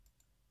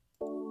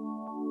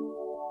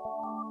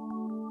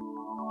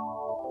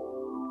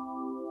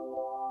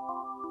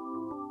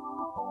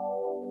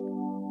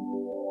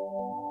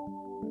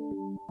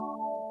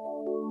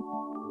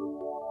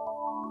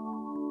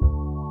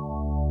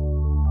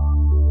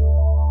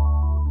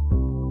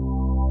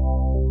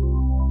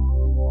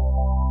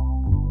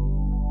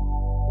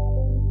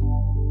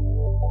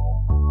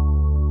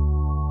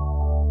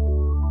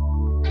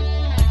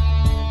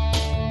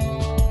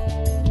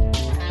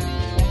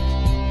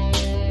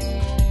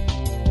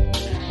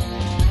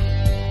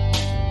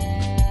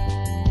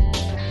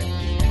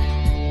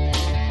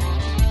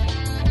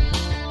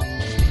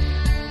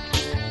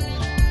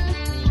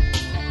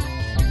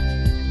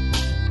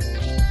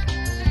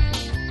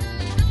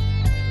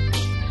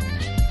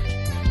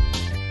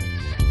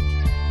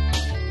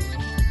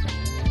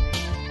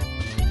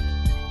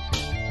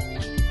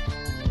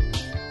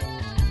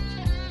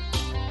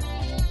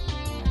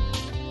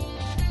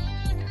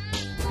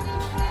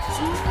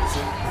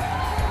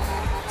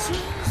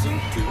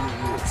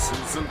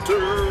Season 2.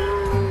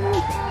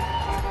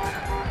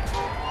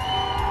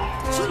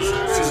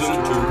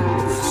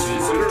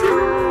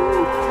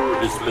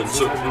 It's been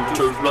so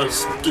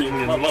interesting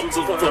and lots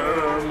of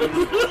fun.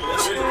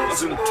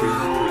 Season 2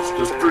 is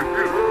just for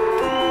you.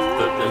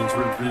 The things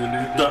we've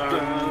really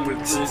done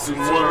with Season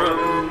 1.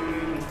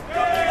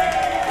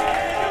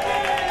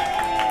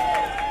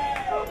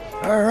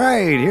 All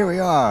right, here we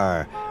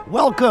are.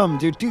 Welcome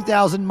to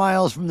 2,000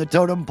 Miles from the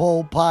Totem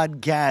Pole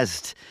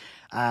podcast.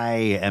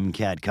 I am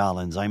Cat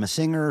Collins. I'm a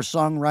singer,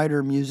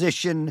 songwriter,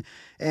 musician,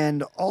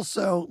 and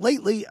also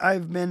lately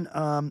I've been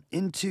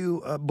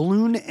into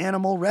balloon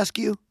animal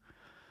rescue.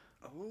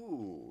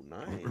 Oh,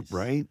 nice.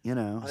 Right? You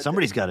know,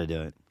 somebody's got to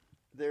do it.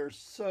 They're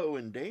so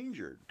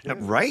endangered, too.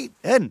 Right?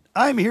 And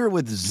I'm here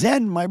with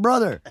Zen, my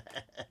brother.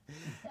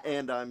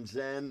 And I'm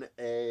Zen,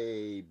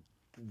 a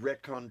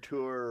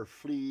raconteur,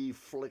 flea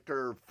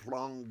flicker,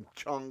 flong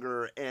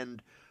chonger,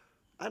 and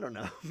I don't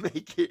know,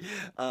 make it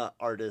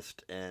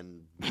artist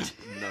and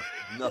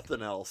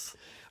nothing else.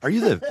 Are you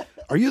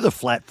the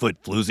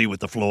flat-foot floozy with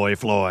the floy?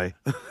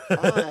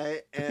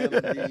 I am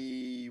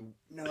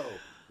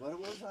what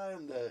was I?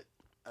 I'm the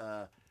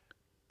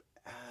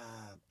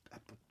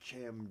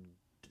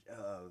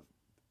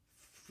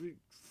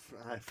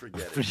I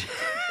forget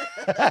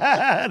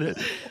it.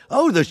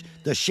 Oh, the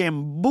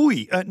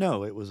shambui.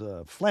 No, it was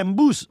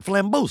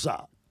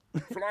flambosa.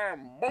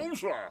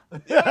 Flambosa.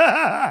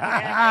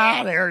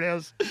 There it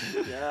is.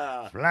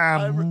 Yeah.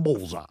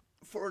 Flambosa.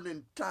 For an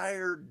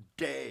entire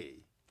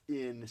day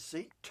in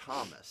St.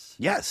 Thomas.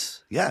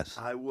 Yes.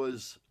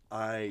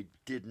 I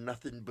did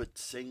nothing but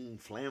sing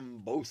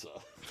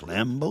Flambosa.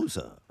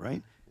 Flambosa,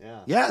 right?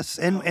 Yeah. Yes,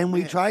 and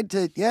we tried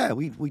to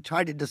we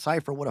tried to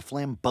decipher what a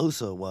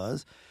flambosa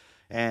was.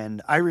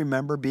 And I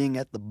remember being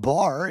at the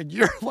bar, and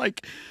you're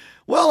like,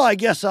 well, I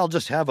guess I'll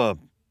just have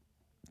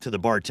to the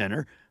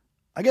bartender,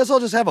 I guess I'll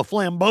just have a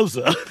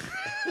flambosa.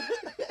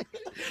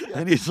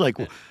 And he's like,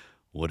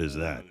 what is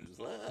that?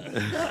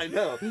 I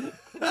know.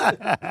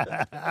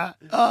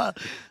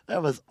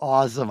 That was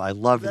awesome. I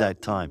loved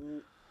that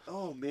time.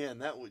 Oh,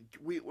 man,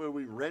 when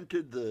we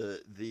rented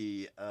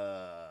the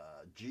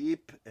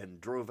Jeep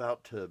and drove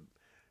out to,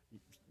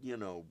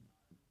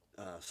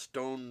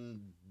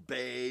 Stone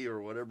Bay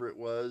or whatever it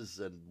was,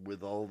 and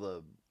with all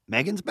the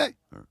Megan's Bay?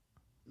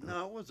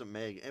 No, it wasn't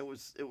Megan. It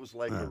was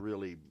like a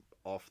really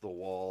off the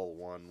wall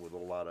one with a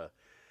lot of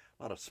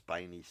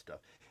spiny stuff.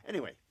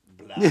 Anyway,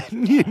 blah, blah,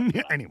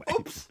 blah. Anyway.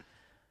 Oops.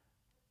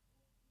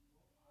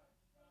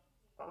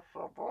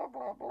 Blah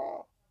blah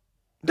blah.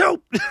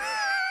 Nope.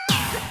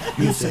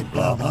 You said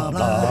blah blah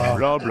blah.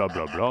 Blah, blah,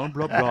 blah, blah, blah,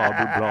 blah,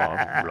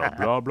 blah,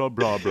 blah, blah,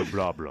 blah, blah,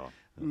 blah, blah.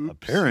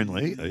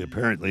 Apparently,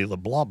 the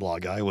blah blah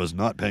guy was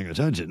not paying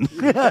attention.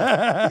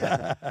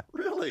 Yeah,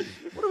 really?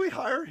 What do we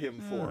hire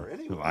him for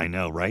anyway? I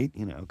know, right?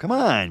 Come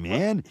on,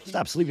 man.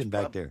 Stop sleeping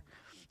back there.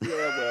 Yeah,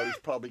 well, he's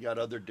probably got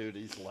other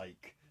duties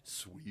like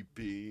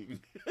sweeping.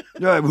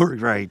 Yeah,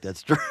 right.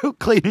 That's true.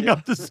 Cleaning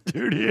up the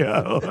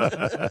studio,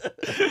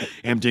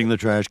 emptying the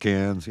trash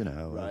cans.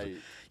 Right.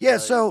 Yeah.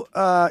 Right. So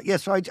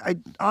I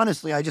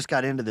honestly, I just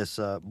got into this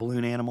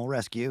balloon animal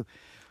rescue,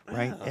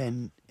 right? Yeah.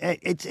 And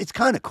it's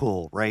kind of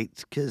cool, right?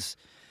 Because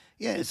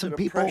Is some it a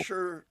people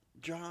pressure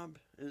job?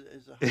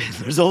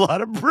 there's a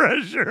lot of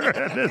pressure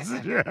in this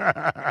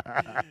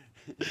job.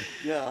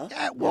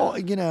 Yeah. Well,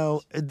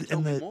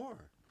 Tell me more.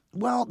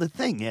 Well, the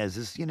thing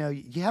is, you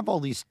have all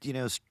these,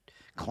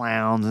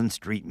 clowns and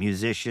street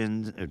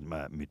musicians,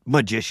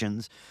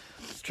 magicians,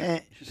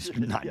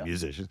 not Yeah.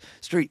 musicians,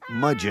 street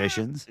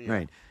magicians, Yeah.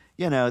 right?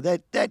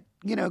 That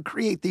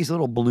create these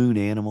little balloon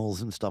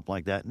animals and stuff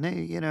like that, and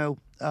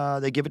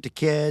they give it to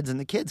kids, and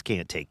the kids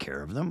can't take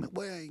care of them.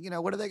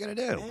 Well, what are they going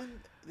to do? And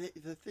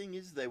the thing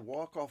is, they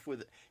walk off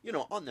with it,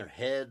 on their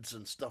heads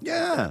and stuff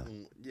Yeah. like that.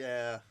 And,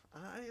 yeah,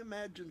 I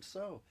imagine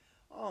so.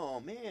 Oh,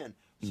 man.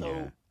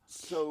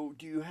 So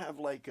do you have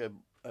like a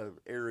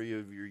area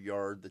of your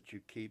yard that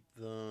you keep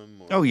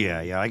them? Or? Oh,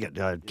 yeah. I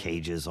got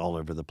cages all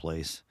over the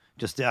place.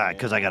 Just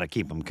because I got to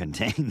keep them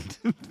contained.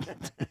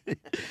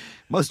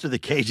 Most of the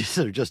cages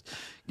are just,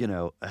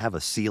 have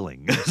a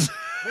ceiling.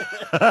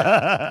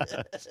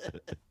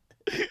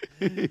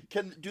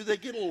 Do they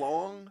get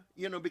along?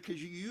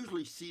 Because you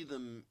usually see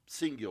them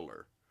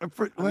singular.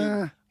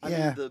 Yeah.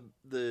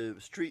 The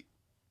street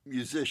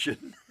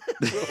musician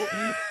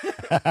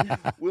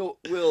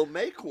will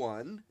make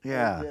one.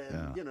 Yeah,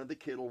 And then, the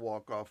kid will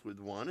walk off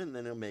with one, and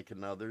then he'll make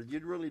another. You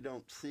really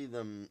don't see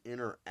them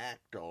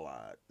interact a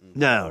lot. And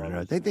No. so I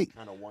was They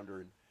kind of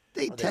wondering.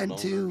 They Are they tend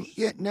to. loners?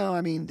 Yeah. No.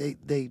 I mean, they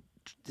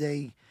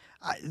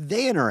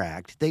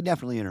interact. They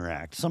definitely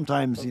interact.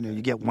 Sometimes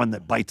you get one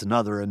that bites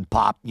another and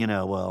pop.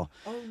 Well.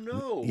 Oh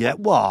no. Yeah.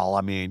 Well,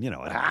 I mean,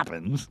 it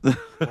happens.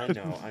 I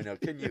know.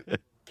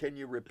 Can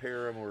you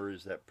repair them, or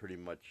is that pretty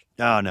much?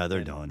 Oh no,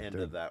 they're done. End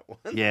of that one.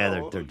 Yeah,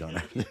 Oh, they're okay.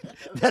 done.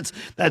 That's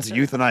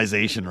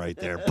euthanization right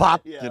there.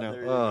 Pop. Yeah,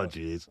 there you Oh go.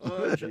 jeez.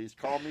 Oh jeez,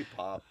 call me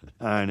Pop.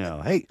 I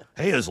know. Hey,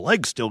 his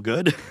leg's still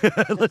good.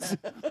 Let's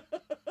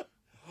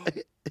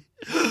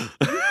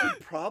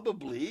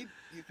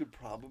You could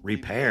probably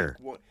Repair.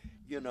 make one.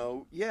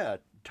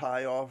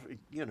 tie off,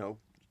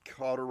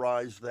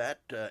 cauterize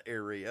that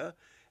area,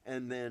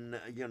 and then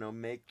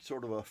make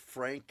sort of a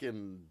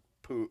Franken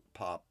poop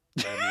pop.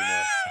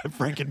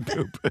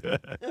 Frankenpoop.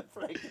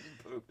 Franken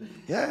poop.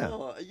 Yeah.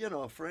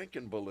 A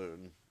Franken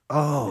balloon.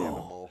 Oh,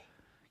 Animal.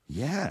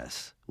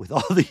 yes. With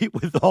all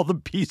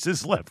the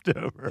pieces left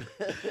over.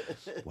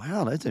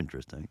 Wow, that's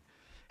interesting.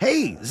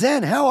 Hey,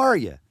 Zen, how are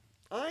you?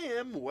 I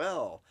am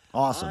well.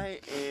 Awesome.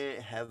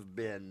 I've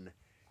been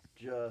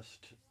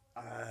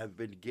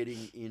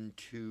getting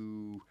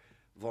into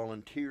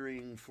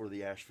volunteering for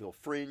the Asheville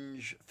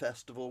Fringe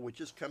Festival, which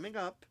is coming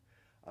up.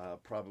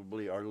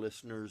 Probably our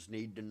listeners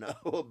need to know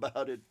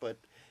about it, but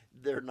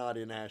they're not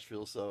in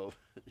Asheville, so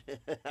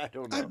I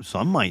don't know.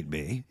 Some might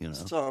be,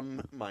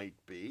 Some might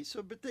be.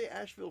 But the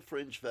Asheville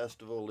Fringe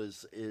Festival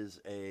is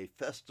a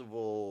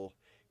festival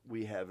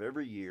we have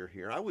every year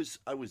here. I was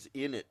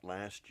in it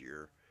last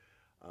year,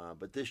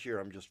 but this year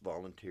I'm just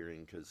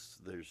volunteering because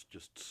there's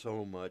just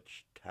so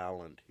much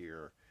talent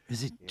here.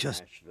 Is it in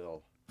just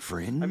Asheville?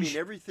 Fringe? I mean,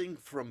 everything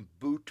from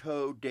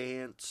Butoh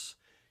dance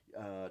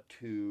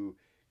to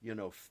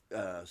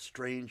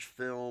strange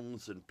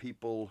films and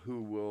people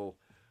who will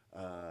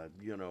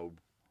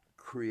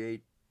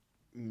create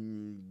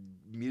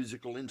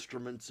musical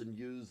instruments and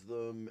use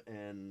them,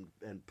 and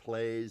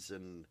plays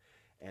and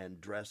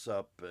dress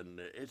up, and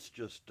it's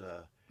just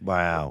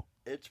Wow.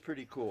 it's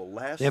pretty cool.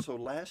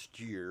 Last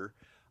year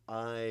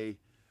I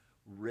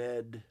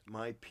read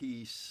my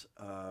piece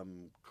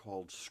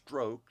called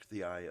 "Stroke: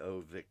 The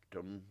I.O.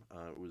 Victim."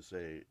 It was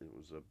a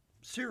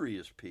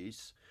serious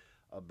piece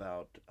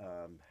about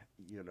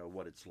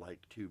what it's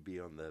like to be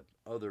on the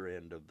other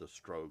end of the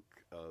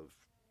stroke, of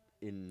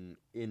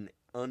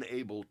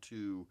unable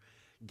to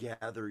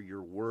gather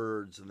your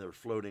words, and they're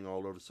floating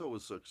all over. So it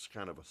was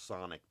kind of a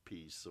sonic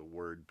piece, a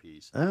word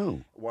piece.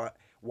 Oh.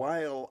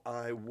 While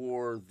I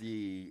wore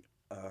the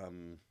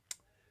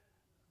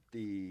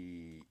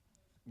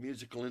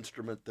musical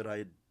instrument that I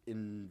had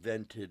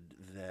invented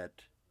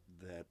that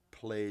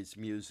plays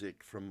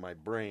music from my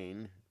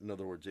brain. In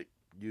other words, it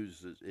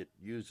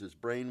uses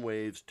brain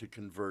waves to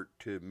convert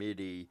to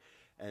MIDI,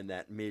 and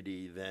that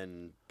MIDI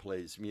then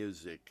plays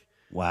music.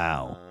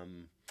 Wow.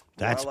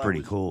 That's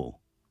pretty cool.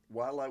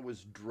 While I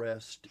was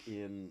dressed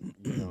in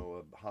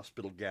a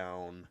hospital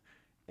gown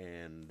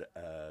and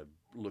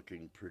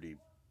looking pretty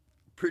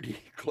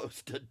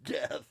close to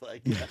death, I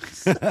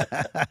guess.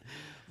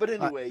 But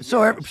anyway,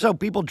 so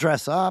people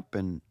dress up,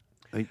 and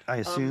I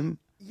assume.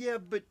 Yeah,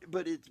 but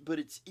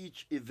it's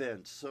each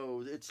event.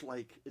 So it's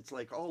like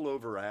all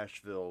over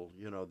Asheville.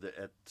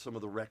 At some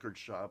of the record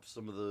shops,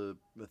 some of the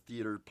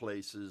theater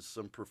places,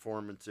 some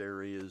performance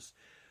areas.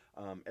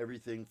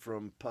 Everything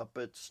from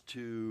puppets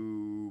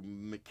to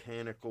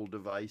mechanical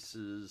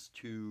devices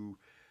to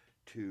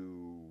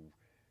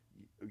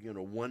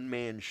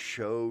one-man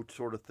show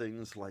sort of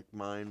things like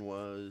mine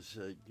was,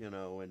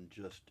 and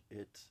just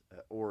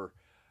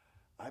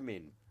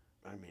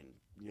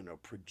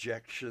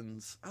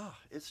projections.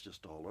 It's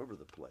just all over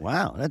the place.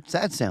 Wow,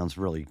 that sounds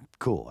really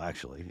cool,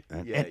 actually.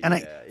 Yeah,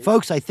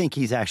 folks, I think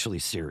he's actually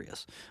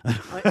serious.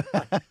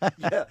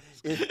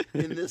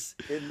 In this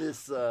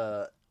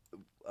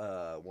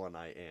one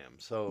I am.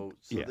 So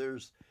yeah.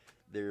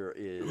 there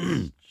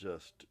is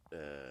just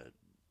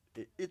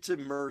it's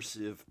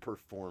immersive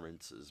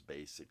performances,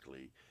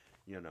 basically.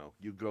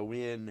 You go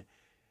in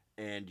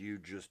and you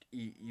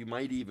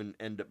might even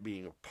end up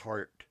being a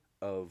part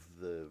of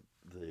the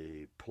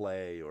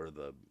play or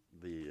the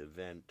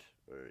event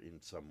in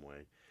some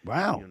way.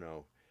 Wow.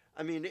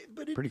 I mean,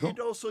 it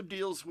also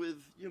deals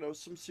with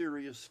some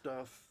serious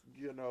stuff,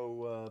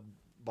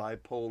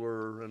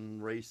 bipolar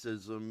and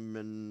racism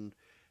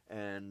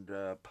and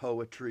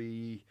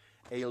poetry,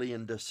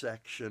 alien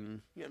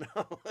dissection,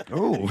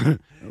 Oh,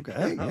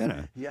 okay.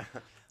 Yeah.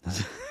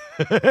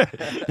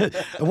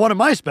 One of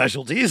my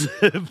specialties.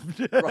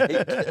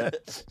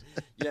 Right.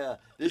 Yeah.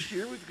 This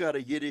year we've got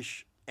a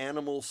Yiddish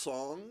animal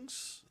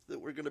songs that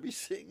we're going to be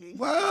singing.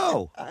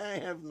 Wow. I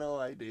have no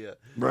idea.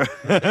 Right.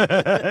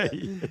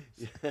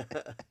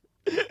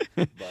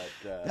 But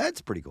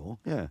that's pretty cool.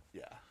 Yeah.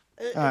 Yeah.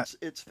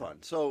 It's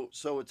fun. So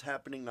it's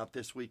happening not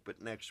this week,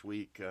 but next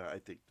week. I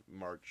think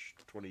March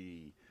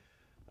 20th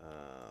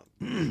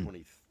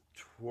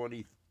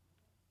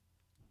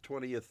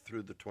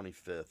through the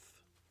 25th.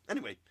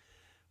 Anyway,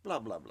 blah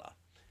blah blah.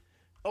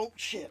 Oh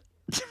shit.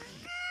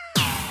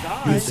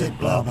 You said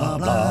blah blah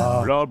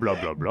blah. Blah blah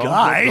blah blah.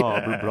 Guy.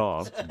 Blah blah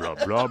blah blah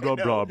blah blah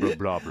blah blah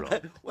blah blah.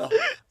 Well,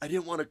 I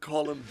didn't want to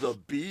call him the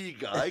bee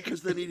guy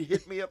because then he'd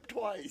hit me up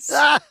twice.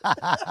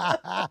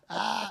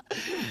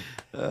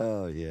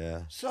 Oh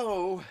yeah.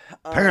 So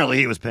apparently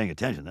he was paying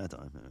attention that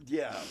time.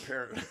 Yeah,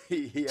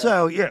 apparently. Yeah.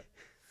 So yeah.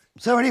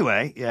 So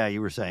anyway, yeah,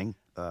 you were saying.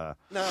 So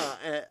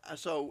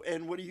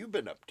what have you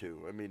been up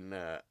to? I mean,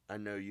 I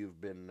know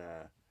you've been,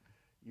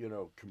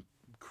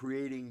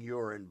 creating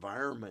your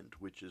environment,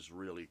 which is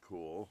really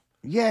cool.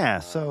 Yeah.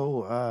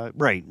 So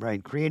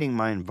right, creating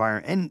my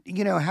environment,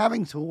 and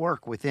having to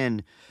work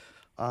within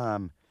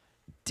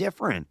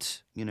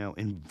different,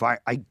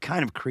 I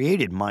kind of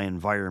created my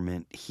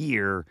environment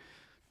here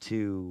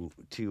to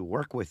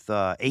work with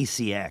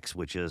ACX,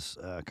 which is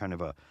kind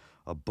of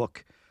a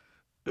book,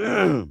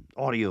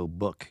 audio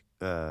book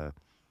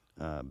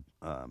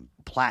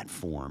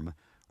platform,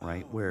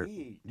 right? Oh,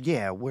 neat.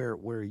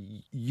 Where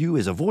you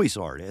as a voice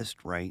artist,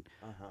 right?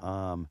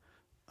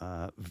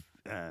 Uh-huh.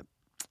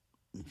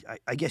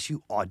 I guess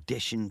you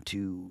audition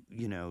to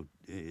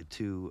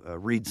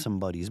read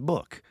somebody's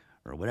book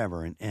or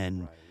whatever,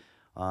 and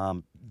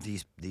Right.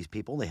 these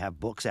people, they have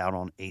books out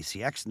on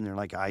ACX, and they're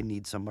like, I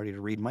need somebody to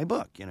read my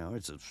book.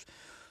 It's a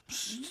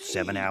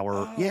 7 hour,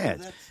 Oh, yeah,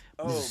 that's it's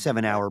a oh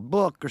 7 hour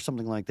book or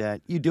something like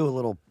that. You do a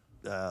little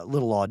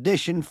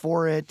audition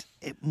for it.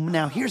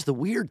 Now here's the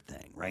weird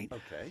thing, right?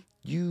 okay.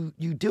 You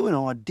do an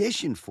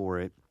audition for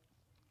it,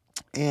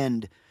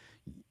 and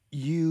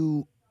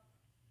you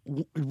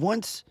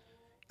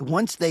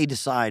once they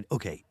decide,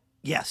 okay,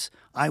 yes,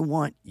 I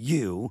want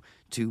you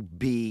to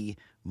be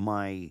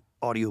my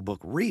audiobook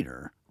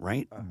reader,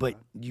 right? But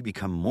you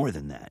become more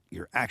than that.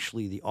 You're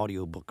actually the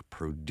audiobook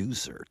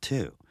producer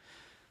too.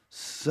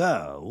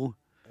 So,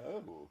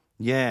 Oh.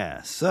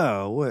 yeah,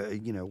 so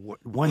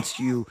once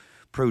you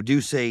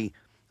produce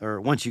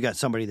once you got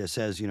somebody that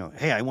says,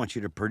 hey, I want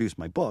you to produce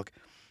my book,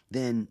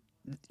 then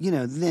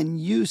then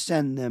you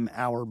send them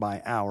hour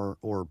by hour,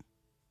 or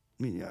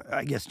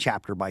I guess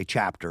chapter by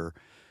chapter,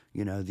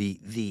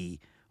 the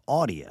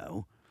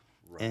audio,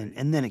 Right.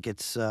 and then it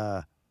gets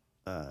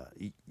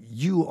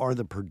you are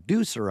the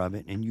producer of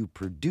it, and you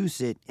produce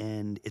it,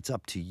 and it's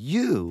up to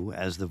you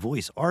as the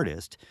voice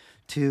artist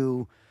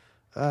to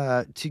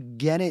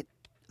get it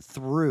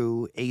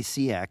through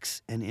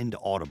ACX and into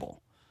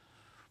Audible,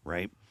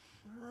 right?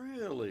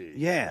 Really?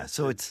 Yeah, That's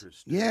so it's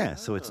interesting.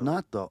 so it's Oh.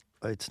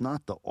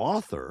 not the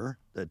author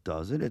that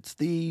does it. It's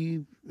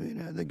the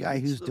guy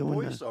It's who's the doing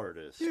voice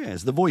artist.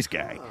 it's the voice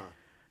guy, Huh.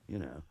 you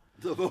know.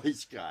 The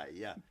voice guy,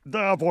 yeah.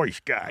 The voice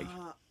guy.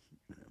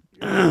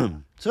 Yeah,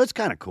 So it's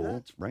kind of cool,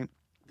 that's right?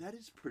 that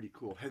is pretty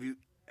cool. Have you?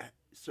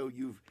 So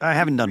you've I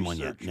haven't you've done one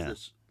yet,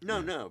 researched no.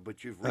 This, no,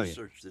 but you've Oh, yeah.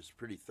 researched this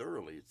pretty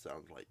thoroughly. It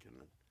sounds like.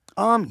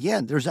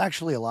 Yeah, there's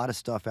actually a lot of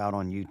stuff out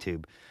on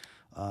YouTube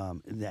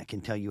that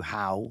can tell you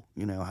how,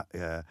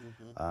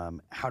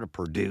 how to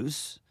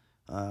produce,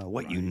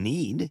 what you Right.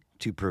 need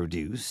to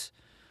produce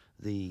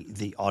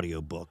the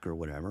audiobook or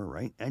whatever,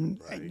 right?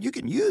 And Right. you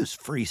can use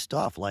free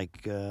stuff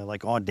like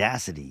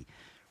Audacity,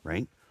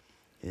 right?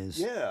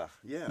 Yeah.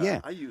 Yeah.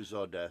 I use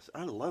Audacity.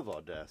 I love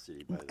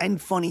Audacity. By the way. And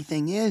funny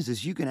thing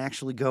is you can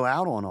actually go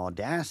out on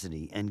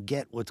Audacity and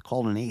get what's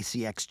called an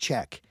ACX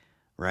check,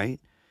 right?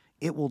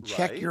 It will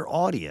check Right. your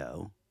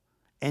audio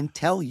and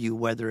tell you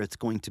whether it's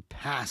going to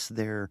pass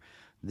their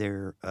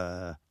Their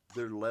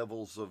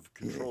levels of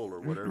control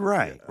or whatever.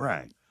 right, Yeah.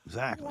 right,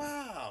 exactly.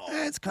 Wow.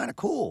 It's kind of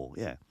cool,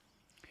 yeah.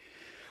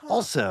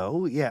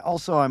 Also,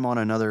 I'm on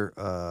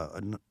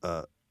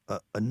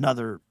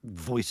another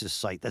voices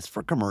site that's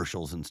for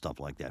commercials and stuff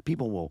like that.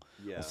 People will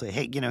say,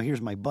 "Hey,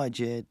 here's my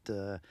budget.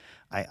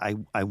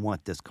 I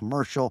want this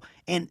commercial,"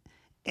 and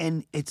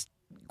it's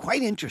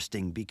quite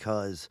interesting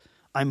because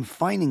I'm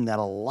finding that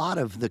a lot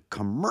of the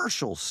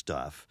commercial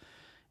stuff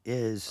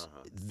is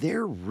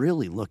they're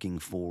really looking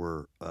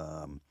for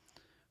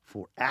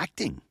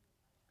acting.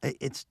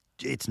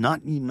 It's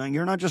not,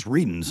 you're not just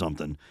reading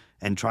something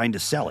and trying to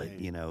sell it.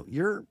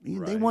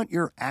 They want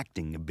your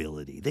acting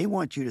ability. They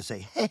want you to say,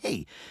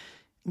 "Hey,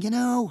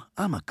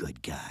 I'm a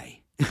good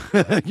guy."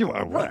 You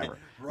are whatever.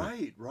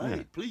 Right.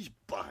 Yeah. Please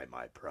buy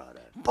my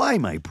product. Buy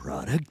my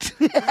product.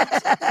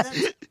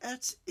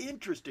 That's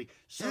interesting.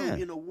 So Yeah.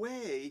 in a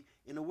way,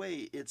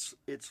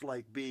 it's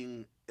like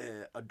being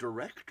a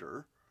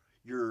director.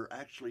 You're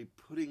actually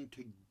putting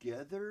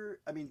together.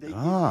 I mean, they give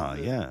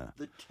you Yeah.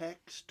 the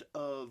text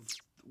of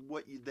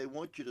what they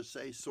want you to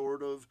say,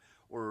 sort of,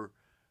 or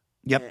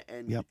Yep.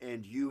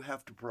 and you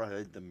have to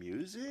provide the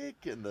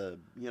music and the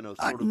Uh,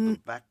 sort of the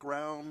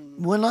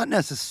background. Well, not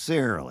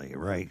necessarily,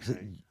 right?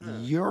 Okay.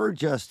 You're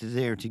just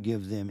there to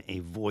give them a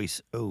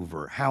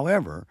voice-over.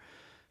 However,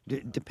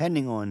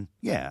 depending on,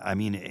 I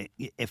mean,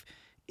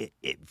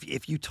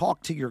 if you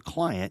talk to your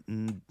client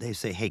and they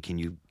say, "Hey, can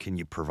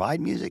you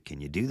provide music?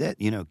 Can you do that?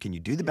 Can you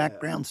do the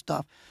background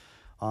stuff?"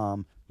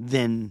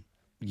 Then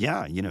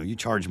you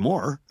charge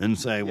more and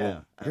say,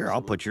 "Well, here,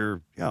 I'll put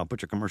your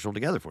commercial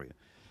together for you."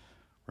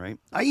 Right?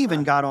 I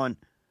even got on.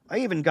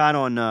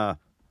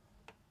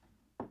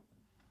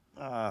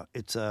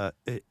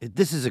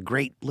 This is a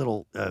great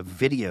little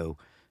video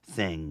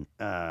thing.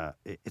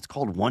 It's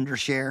called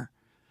Wondershare,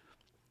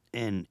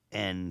 and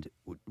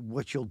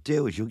what you'll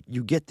do is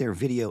you get their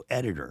video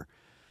editor.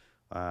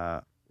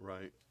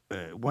 Right.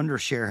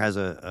 Wondershare has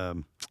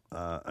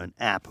an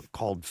app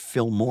called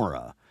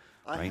Filmora.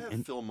 I Right? have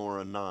And-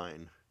 Filmora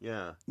 9.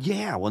 Yeah.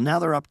 Yeah, well, now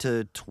they're up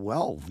to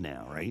 12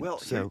 now, right? Well,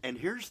 so and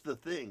here's the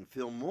thing,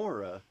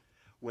 Filmora,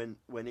 when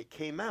it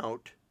came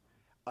out,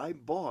 I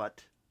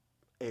bought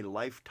a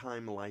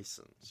lifetime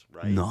license,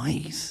 right?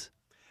 nice.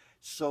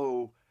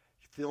 So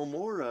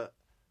Filmora,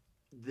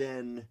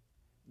 then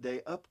they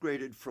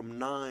upgraded from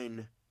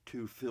 9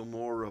 to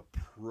Filmora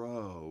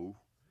Pro,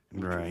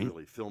 which Right. was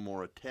really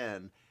Filmora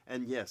 10,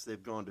 and yes,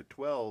 they've gone to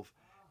 12,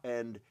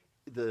 and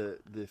the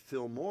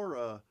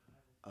Filmora,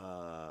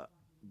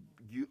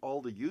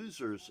 all the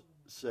users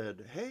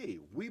said,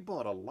 "Hey, we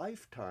bought a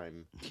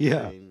lifetime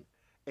Yeah. thing."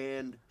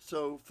 And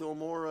so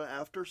Filmora,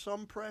 after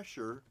some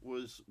pressure,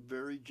 was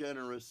very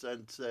generous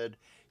and said,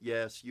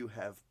 "Yes, you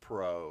have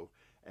Pro."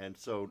 And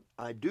so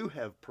I do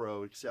have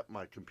Pro, except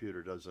my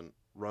computer doesn't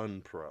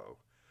run Pro.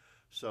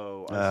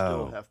 So I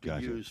still Oh, have to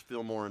gotcha. use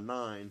Filmora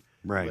 9,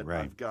 Right, but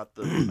right. I've got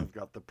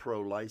the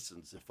Pro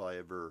license if I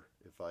ever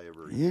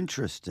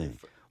Interesting.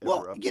 if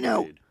Well, ever you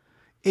know, upgrade.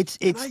 it's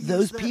And I it's use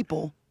those that.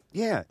 people.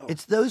 Yeah, Oh,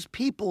 it's those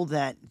people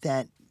that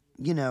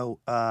you know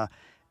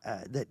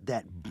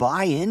that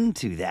buy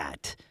into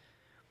that.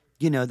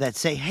 That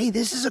say, "Hey,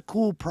 this is a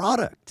cool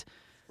product."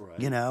 right.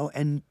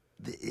 And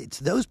it's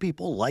those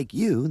people like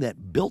you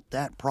that built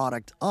that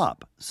product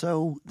up.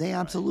 So they Right.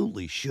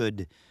 absolutely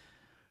should.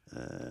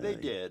 They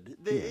did.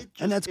 Yeah,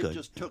 and that's It good.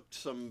 just took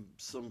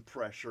some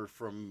pressure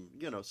from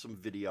some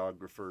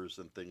videographers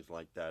and things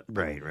like that.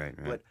 Right, right,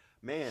 right. But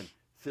man,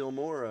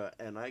 Filmora,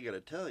 and I got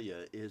to tell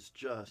you, is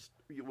just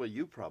well,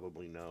 you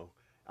probably know.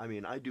 I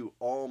mean, I do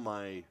all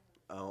my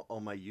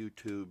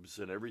YouTubes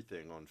and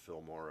everything on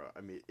Filmora.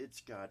 I mean,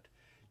 it's got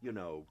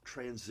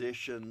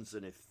transitions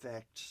and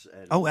effects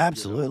and Oh,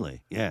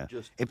 absolutely. Yeah.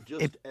 just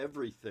If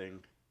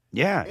everything.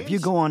 Yeah, if And you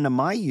go onto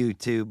my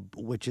YouTube,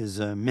 which is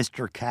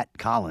Mr. Cat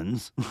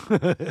Collins,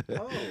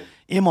 oh,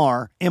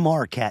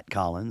 Mr. Cat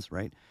Collins,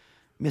 right?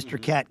 Mr.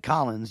 mhm, Cat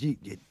Collins,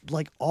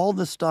 like all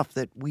the stuff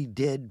that we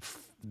did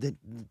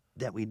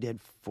that we did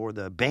for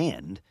the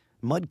band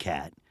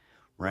Mudcat,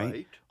 right?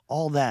 right.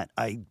 All that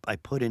I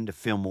put into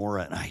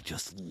Filmora, and I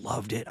just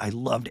loved it. I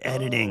loved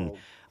editing. Oh,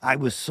 I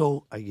was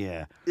so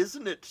yeah.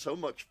 isn't it so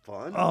much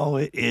fun? Oh,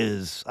 it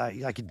is.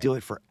 I could do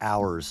it for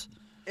hours.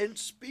 And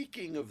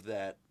speaking of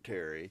that,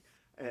 Terry,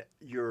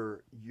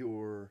 your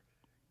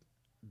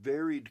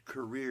varied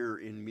career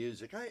in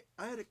music, I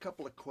had a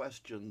couple of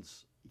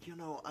questions.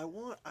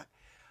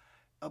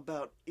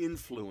 About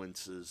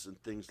influences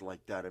and things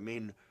like that. I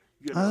mean,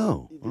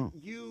 Oh.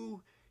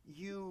 you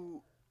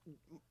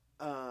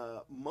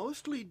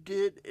mostly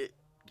did it.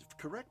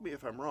 Correct me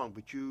if I'm wrong,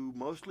 but you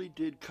mostly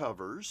did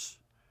covers,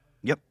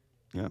 Yep.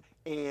 Yep.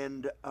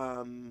 and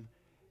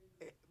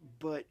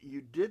but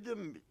you did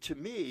them to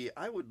me.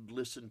 I would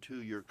listen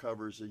to your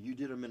covers, and you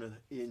did them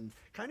in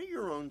kind of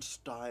your own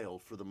style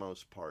for the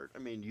most part. I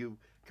mean, you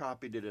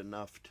copied it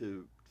enough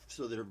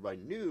so that everybody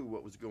knew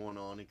what was going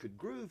on and could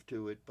groove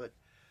to it, but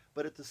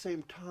at the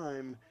same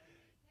time,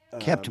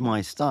 Kept um,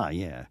 my style.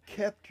 Yeah.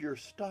 kept your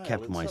style.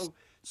 Kept And my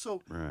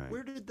so right.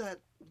 where did that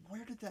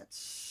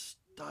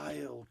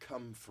style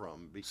come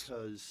from?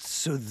 Because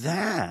So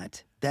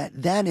that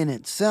in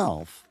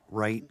itself,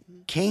 right,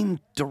 came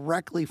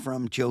directly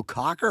from Joe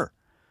Cocker,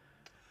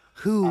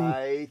 who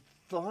I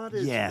thought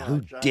as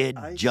who much. did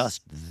I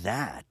just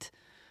that.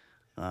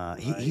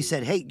 He right,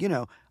 said, "Hey,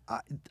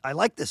 I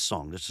like this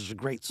song. This is a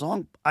great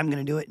song. I'm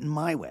going to do it in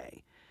my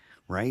way."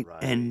 Right?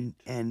 right.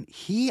 And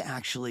he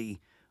actually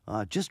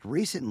just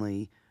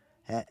recently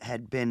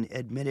had been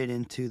admitted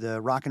into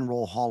the Rock and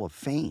Roll Hall of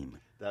Fame.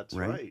 That's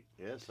Right? right.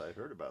 Yes, I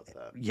heard about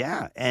that.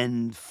 Yeah,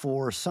 and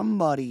for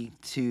somebody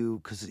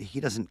because he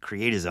doesn't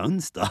create his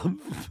own stuff,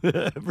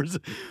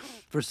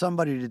 for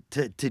somebody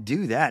to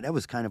do that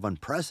was kind of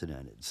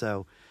unprecedented.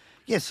 So,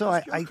 yeah, so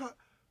Does I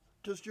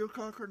Does Joe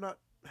Cocker not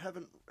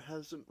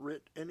hasn't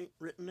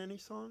written any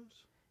songs?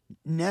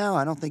 no,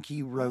 I don't think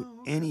he wrote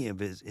Oh, okay. any of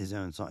his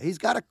own songs. He's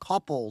got a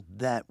couple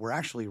that were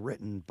actually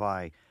written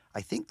by,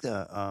 I think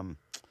the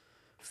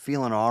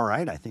 "Feeling All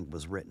Right," I think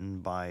was written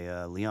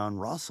by Leon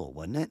Russell,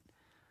 wasn't it?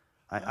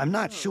 I'm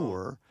not Oh,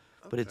 sure,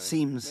 but it okay.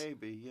 seems,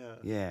 Maybe, yeah.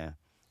 yeah.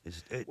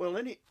 Well,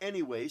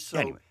 anyway,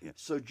 Anyway, yeah.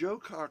 so Joe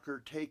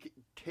Cocker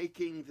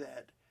taking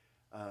that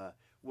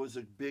was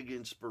a big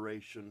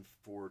inspiration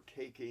for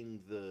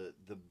taking the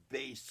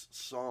bass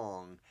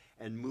song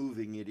and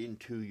moving it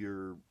into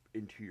your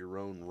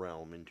own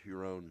realm, into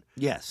your own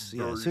Yes,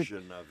 yes.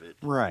 version of it.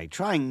 Right,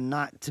 trying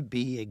not to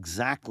be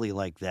exactly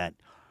like that.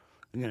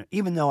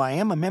 Even though I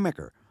am a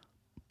mimicker,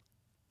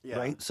 Yeah,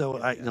 right? So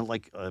yeah, I,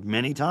 yeah.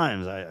 many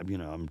times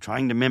I'm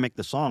trying to mimic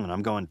the song, and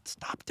I'm going,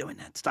 stop doing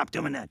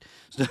that.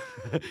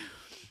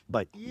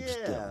 But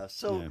Yeah, still,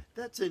 so yeah,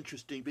 that's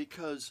interesting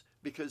because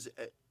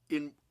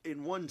in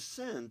one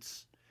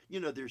sense,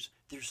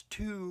 there's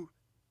two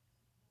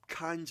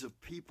kinds of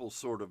people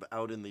sort of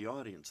out in the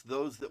audience.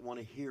 Those that want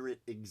to hear it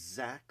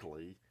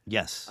exactly.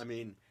 yes, I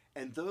mean,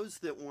 and those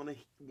that want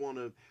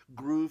to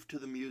groove to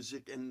the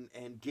music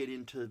and get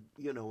into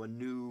a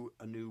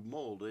new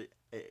mold.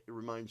 It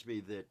reminds me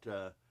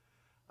that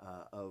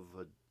of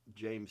a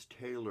James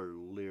Taylor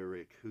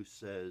lyric who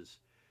says,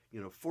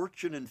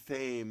 fortune and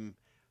fame,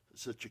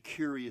 such a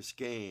curious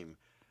game.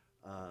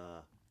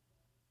 Uh,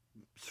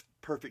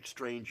 Perfect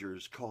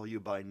strangers call you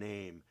by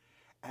name,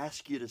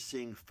 ask you to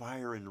sing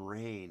fire and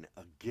rain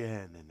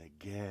again and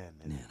again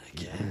and and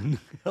again. again.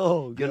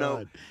 Oh You know,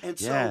 God, and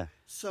yeah,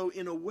 so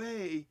in a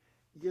way,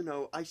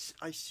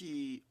 I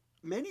see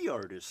many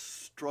artists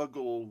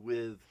struggle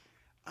with.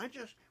 I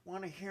just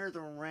want to hear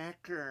the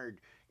record.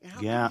 How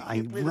can Yeah,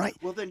 you play the- right.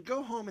 Well, then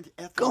go home and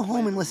effing Go play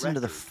home and the listen to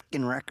the record.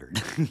 fucking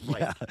record.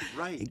 Yeah,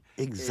 Right.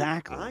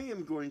 exactly. And I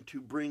am going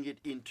to bring it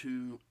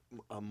into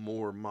a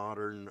more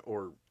modern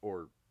or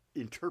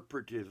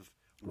interpretive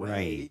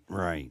way.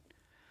 Right.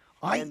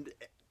 And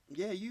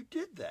yeah, you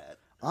did that.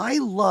 I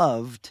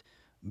loved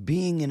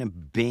being in a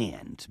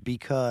band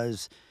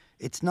because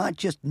it's not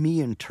just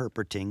me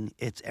interpreting,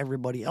 it's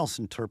everybody else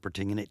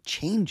interpreting, and it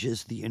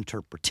changes the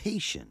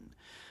interpretation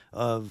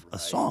of a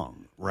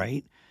song,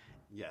 right?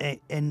 Yeah.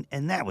 And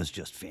that was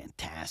just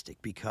fantastic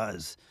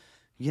because,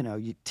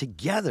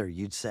 together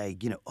you'd say,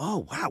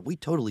 oh, wow, we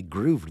totally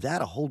grooved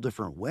that a whole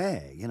different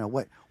way.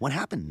 What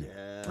happened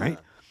there, right?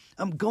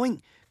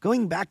 Going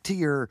back to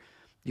your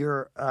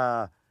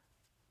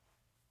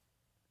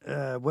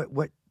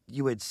what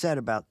you had said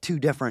about two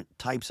different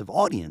types of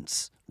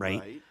audience,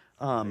 right?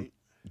 Right.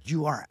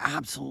 You are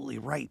absolutely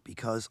right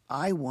because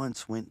I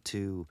once went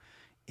to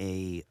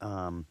a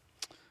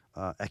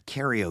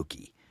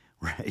karaoke,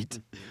 right?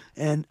 Mm-hmm.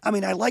 And I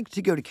mean, I liked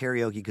to go to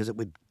karaoke because it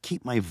would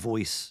keep my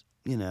voice,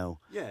 Yeah.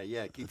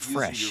 Keep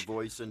fresh. using your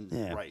voice and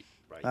Yeah. right.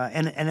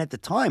 and at the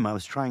time I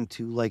was trying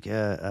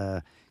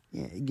to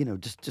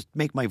just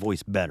make my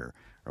voice better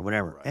or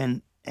whatever.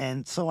 Right.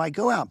 And so I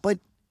go out, but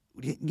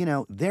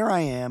there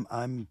I am.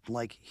 I'm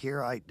like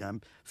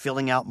I'm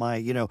filling out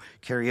my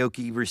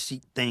karaoke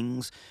receipt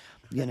things,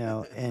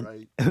 and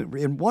Right.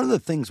 and one of the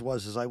things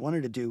is I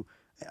wanted to do.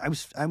 I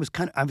was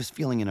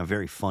feeling in a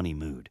very funny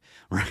mood,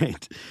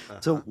 right?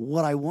 So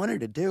what I wanted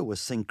to do was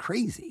sing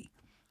 "Crazy,"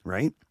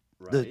 right?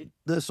 Right.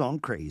 The song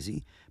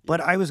 "Crazy," but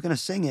I was going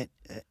to sing it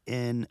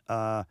in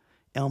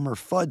Elmer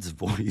Fudd's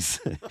voice,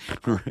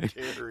 right?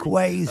 Terry.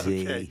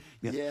 Crazy. Okay.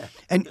 Yeah.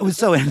 And it was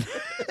so,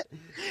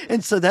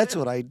 and so that's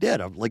what I did.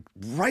 I'm like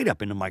right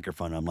up in the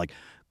microphone. I'm like,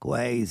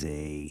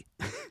 crazy,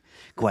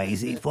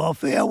 crazy for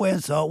fear we're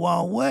so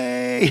one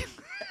way.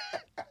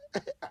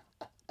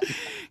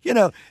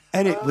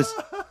 And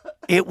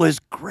it was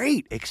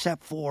great,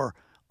 except for,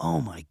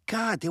 oh my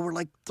God, there were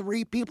like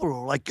three people who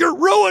were like, you're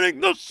ruining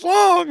the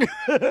song.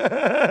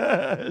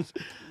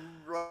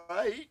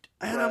 Right.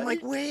 And I'm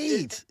like,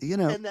 wait,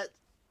 And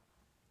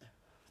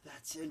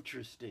that's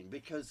interesting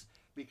because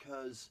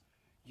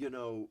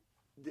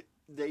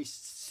they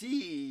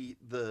see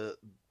the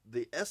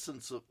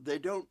essence of, they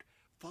don't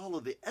follow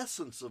the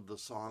essence of the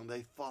song,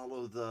 they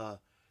follow the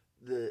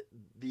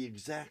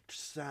exact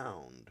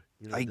sound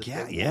I that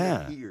get, they yeah.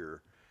 want to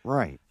hear.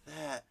 Right.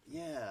 That,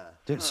 yeah.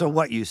 So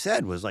what you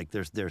said was like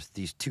there's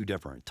these two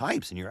different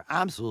types, and you're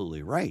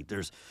absolutely right.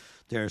 There's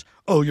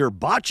oh, you're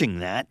botching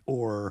that,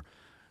 or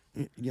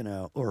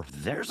or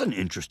there's an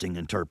interesting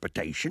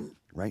interpretation,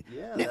 right?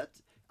 Yeah, Now,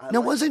 that's I now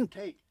like wasn't- the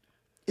take.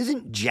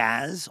 Isn't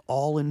jazz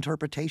all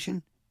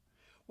interpretation?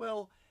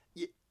 Well,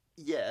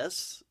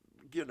 yes,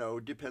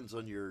 depends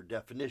on your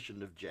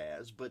definition of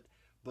jazz, but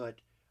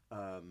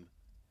I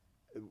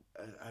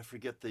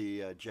forget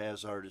the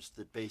jazz artist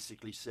that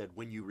basically said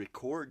when you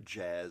record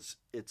jazz,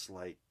 it's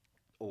like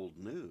old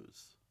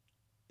news.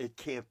 It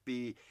can't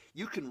be.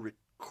 You can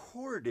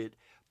record it,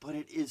 but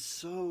it is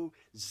so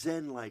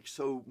zen-like,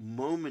 so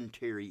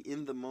momentary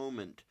in the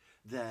moment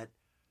that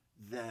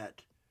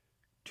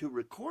to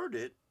record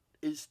it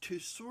is to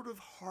sort of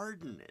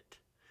harden it.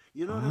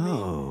 You know what I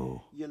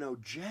Oh. mean?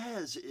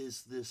 Jazz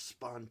is this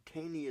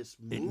spontaneous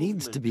movement. It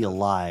needs to be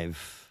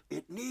alive.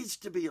 It needs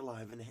to be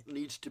alive, and it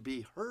needs to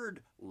be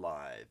heard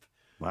live.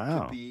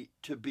 Wow.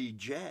 To be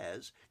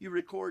jazz, you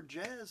record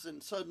jazz,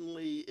 and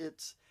suddenly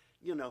it's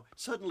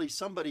suddenly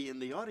somebody in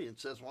the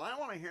audience says, "Well, I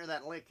want to hear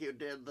that lick you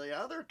did the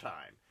other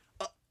time."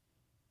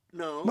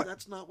 No, What?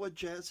 that's not what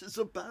jazz is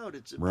about.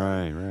 It's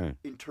about Right.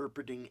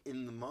 interpreting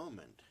in the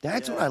moment.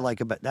 That's Yeah. what I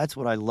like about. That's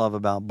what I love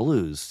about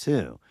blues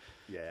too.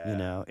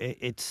 Yeah.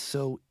 It's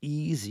so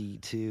easy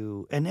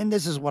to, and then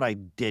this is what I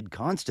did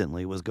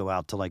constantly was go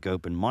out to like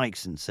open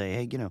mics and say,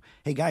 hey,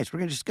 hey guys,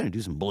 we're just gonna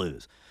do some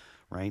blues,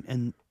 right?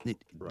 And the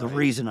Right.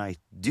 reason I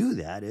do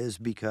that is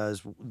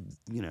because,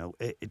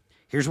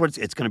 here's what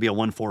it's going to be a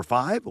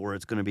 1-4-5, or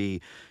it's going to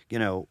be,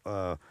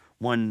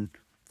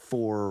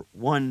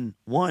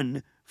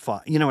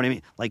 1-4-1-1-5. You know what I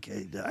mean? Like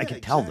I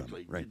can tell them,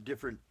 exactly. right?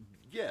 Different.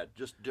 Yeah,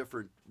 just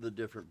the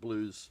different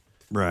blues.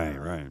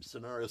 Right.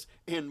 Scenarios.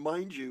 And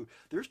mind you,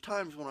 there's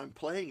times when I'm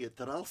playing it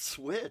that I'll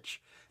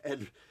switch,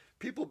 and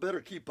people better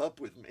keep up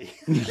with me.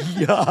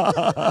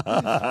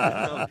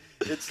 Yeah.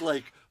 It's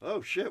like,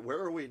 oh shit, where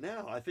are we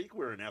now? I think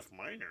we're in F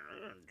minor.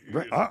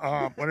 Right.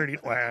 Where did he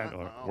land?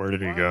 Where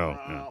did he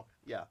go?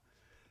 Yeah.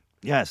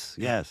 Yes.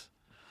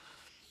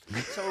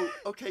 So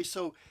okay,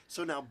 so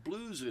now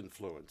blues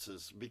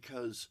influences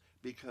because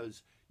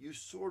you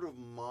sort of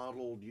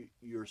modeled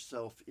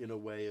yourself in a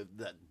way of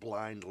that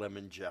blind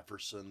Lemon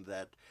Jefferson,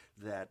 that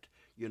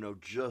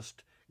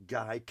just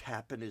guy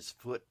tapping his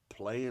foot,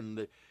 playing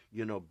the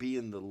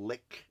being the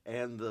lick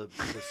and the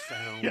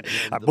sound and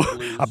the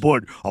blues. I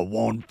put a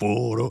 1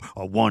 foot,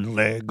 a one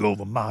leg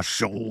over my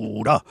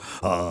shoulder,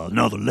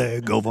 another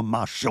leg over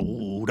my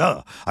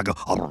shoulder. I go.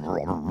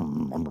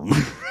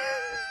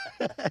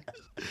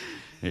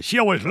 And she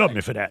always loved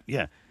me for that.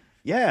 Yeah.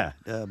 Yeah.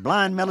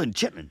 Blind Melon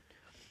Chipman.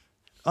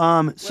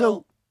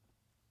 So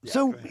Yeah,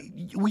 so go ahead.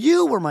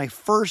 you were my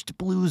first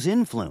blues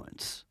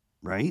influence,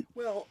 right?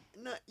 Well,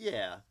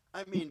 yeah.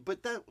 I mean,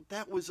 but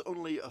that was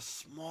only a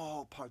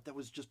small part. That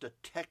was just a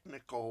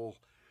technical.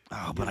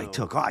 Oh, but I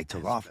took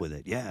aspect. off with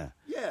it. Yeah.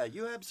 Yeah,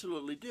 you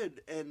absolutely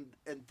did, and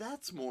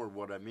that's more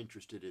what I'm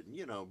interested in.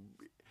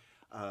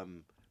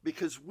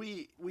 Because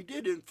we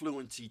did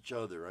influence each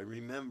other. I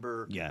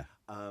remember. Yeah.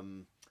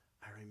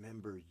 I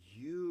remember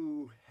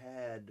you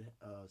had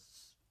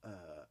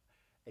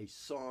a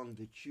song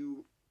that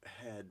you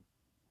had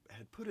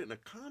put in a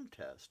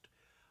contest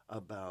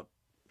about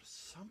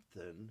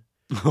something.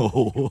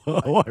 Oh,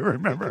 I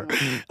remember.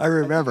 I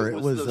remember.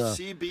 It was the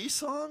CB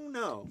song.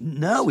 No,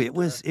 no, it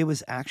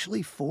was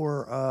actually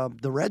for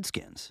the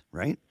Redskins,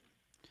 right?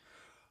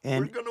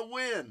 And we're gonna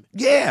win.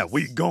 yeah,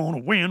 we gonna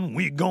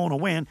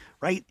win,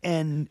 right?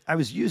 And I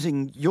was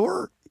using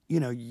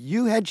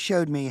you had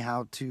showed me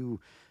how to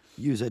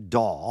use a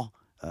DAW,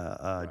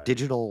 Right.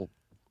 digital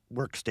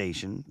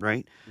workstation,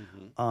 right?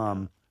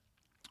 Mm-hmm.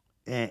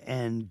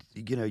 And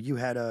you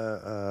had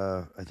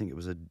I think it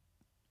was a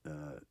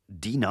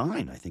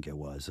D9, I think it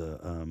was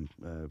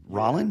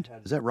Roland.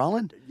 Is that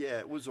Roland? Yeah,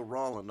 it was a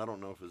Roland. I don't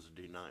know if it was a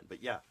D9,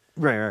 but yeah.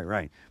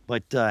 Right.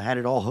 But had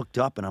it all hooked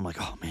up, and I'm like,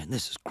 oh man,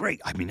 this is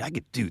great. I mean, I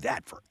could do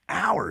that for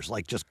hours,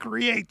 like just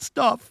create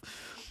stuff.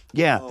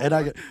 Yeah, Oh,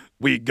 and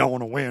we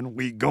gonna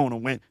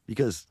win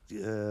because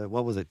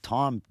what was it?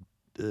 Tom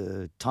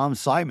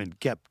Simon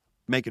kept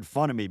making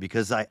fun of me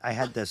because I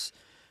had this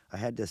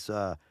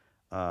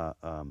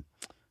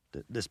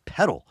this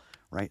pedal,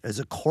 right, as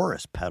a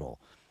chorus pedal.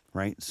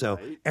 Right, so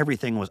Right.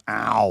 everything was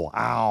ow,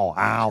 ow,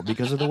 ow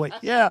because of the way,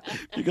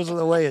 because of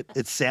the way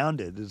it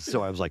sounded. And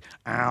so I was like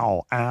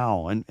ow,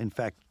 ow, and in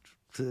fact,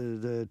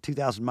 the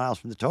 2,000 miles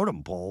from the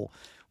totem pole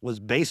was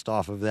based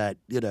off of that.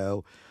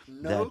 No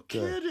That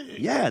kidding.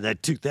 yeah,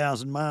 that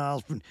 2,000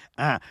 miles from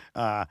ow,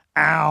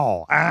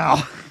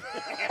 ow.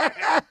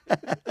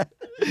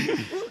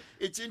 Well,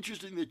 it's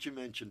interesting that you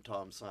mentioned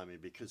Tom Simon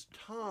because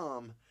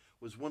Tom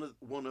was one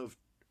of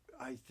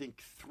I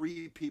think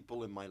 3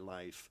 people in my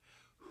life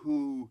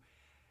who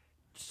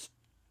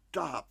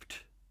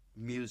stopped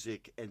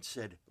music and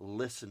said,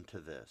 "Listen to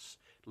this.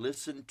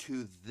 Listen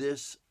to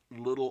this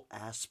little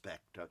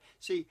aspect of."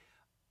 See,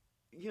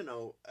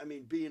 I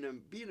mean, being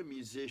a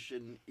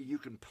musician, you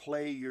can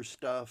play your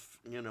stuff.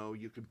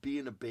 You can be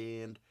in a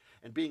band,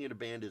 and being in a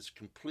band is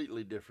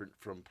completely different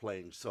from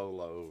playing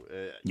solo.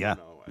 Yeah.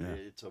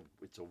 It's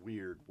a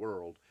weird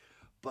world,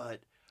 but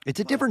It's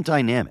a different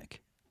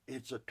dynamic.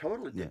 it's a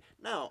totally Yeah.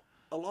 different. Now,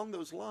 along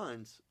those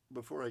lines,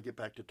 before I get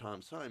back to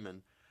Tom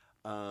Simon,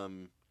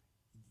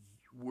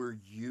 were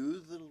you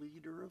the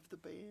leader of the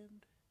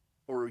band,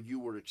 or you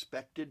were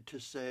expected to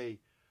say,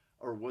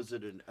 or was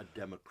it a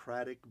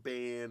democratic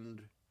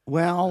band?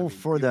 Well, I mean,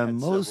 for you the had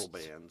most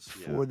several bands,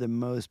 for the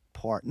most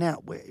part.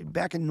 Now,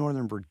 back in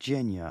Northern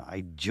Virginia,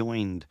 I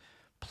joined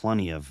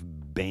plenty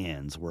of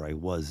bands where I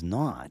was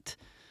not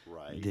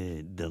right.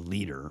 the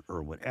leader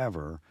or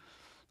whatever.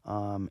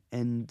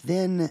 And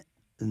then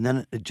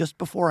just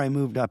before I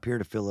moved up here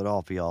to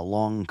Philadelphia,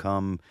 along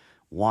come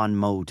One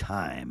Mo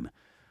Time,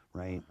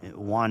 right?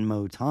 One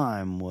Mo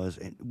Time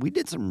and we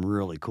did some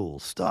really cool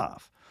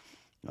stuff.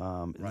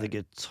 The Right.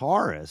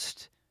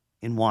 guitarist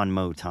in One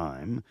Mo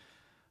Time,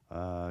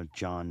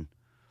 John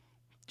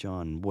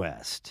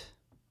West,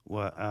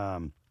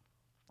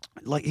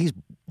 like he's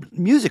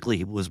musically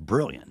he was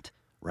brilliant,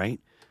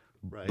 right?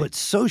 Right. But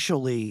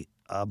socially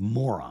a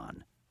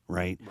moron,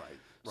 right? Right.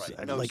 So,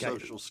 Right. No like,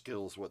 social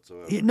skills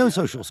whatsoever. no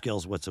social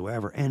skills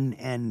whatsoever,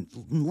 and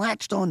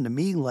latched on to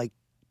me like,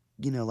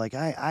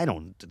 I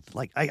don't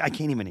like I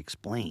can't even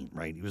explain,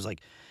 right? He was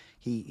like,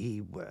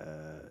 he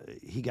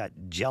got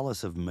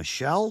jealous of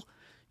Michelle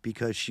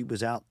because she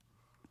was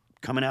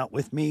coming out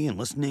with me and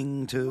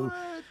listening to.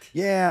 What?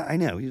 Yeah, I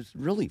know. He was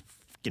really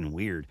fucking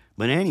weird.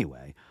 But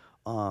anyway,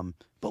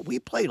 but we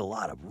played a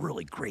lot of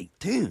really great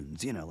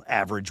tunes,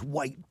 Average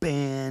White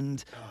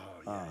Band.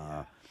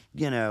 Oh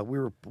yeah.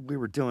 We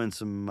were doing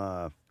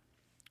some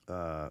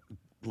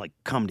like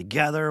Come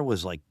Together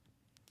was like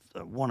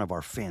one of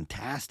our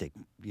fantastic,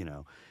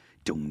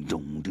 dum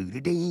dum doo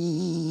doo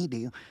dee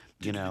dee,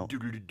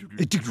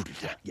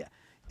 yeah.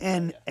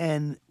 And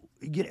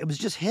it was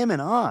just him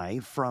and I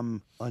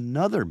from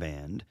another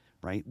band,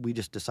 right? We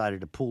just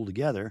decided to pull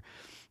together,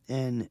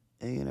 and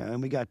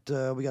and we got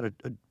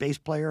a bass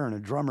player and a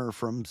drummer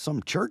from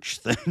some church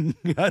thing.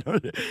 I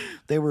don't know.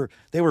 They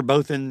were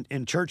both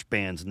in church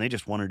bands, and they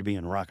just wanted to be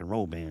in a rock and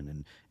roll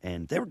band,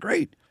 and they were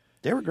great.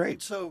 They were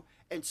great.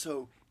 And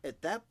so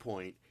at that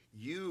point,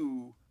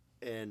 you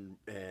and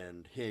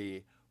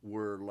he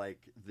were like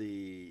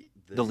the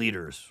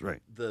leaders,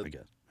 right? I the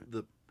guess.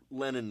 the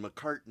Lennon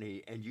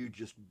McCartney, and you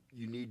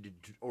needed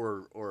to,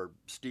 or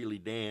Steely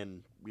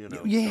Dan, Yeah,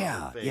 Donald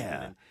Fagen,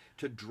 yeah. and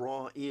to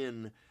draw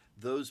in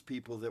those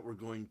people that were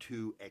going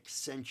to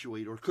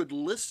accentuate or could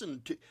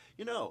listen to.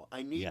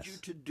 I need Yes. you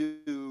to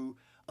do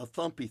a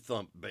thumpy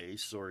thump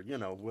bass, or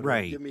whatever.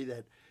 Right. Give me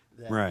that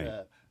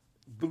Right.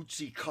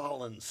 Bootsy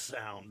Collins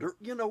sound, or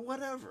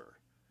whatever.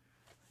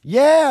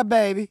 Yeah,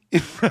 baby.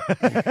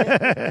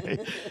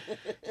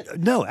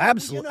 No,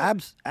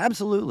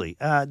 absolutely.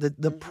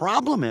 The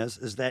problem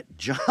is that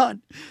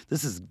John.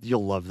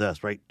 You'll love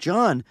this, right?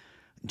 John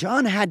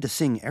had to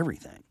sing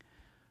everything.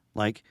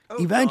 Like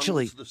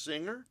eventually, John was the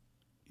singer.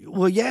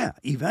 well, yeah.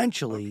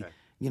 Eventually, Okay.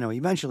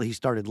 Eventually he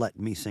started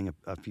letting me sing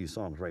a few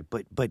songs, right?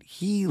 But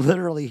he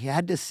literally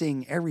had to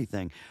sing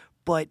everything.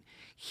 But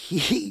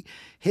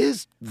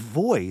his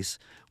voice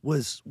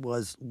was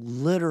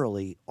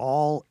literally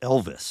all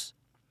Elvis.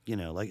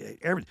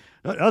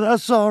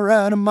 That's all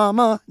right,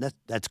 Mama.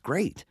 That's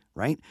great,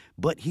 right?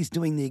 But he's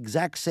doing the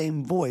exact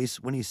same voice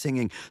when he's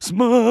singing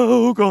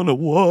 "Smoke on the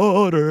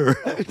Water."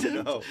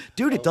 No.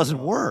 Dude, it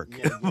doesn't work.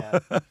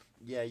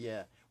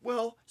 Yeah.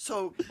 Well,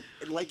 so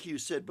like you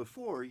said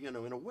before, in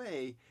a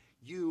way,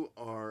 you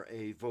are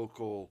a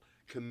vocal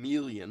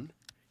chameleon.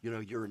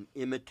 You're an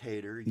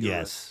imitator.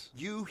 Yes.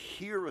 You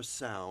hear a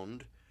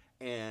sound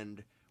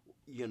and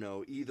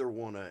either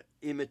want to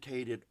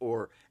imitate it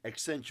or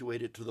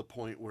accentuate it to the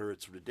point where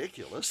it's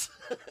ridiculous.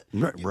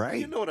 Right.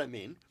 You know what I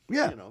mean?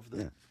 Yeah.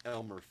 The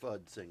Elmer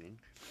Fudd singing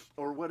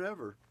or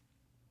whatever.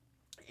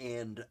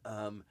 And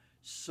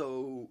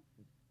so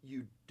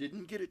you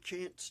didn't get a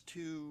chance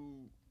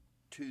to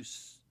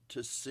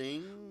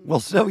sing. Well,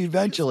 so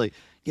eventually,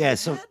 yeah.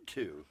 So had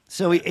to.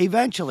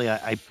 eventually,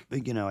 I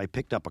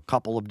picked up a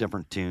couple of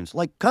different tunes.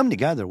 Like "Come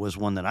Together" was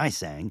one that I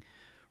sang,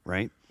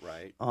 right?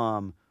 Right.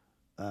 And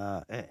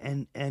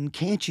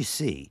 "Can't You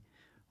See,"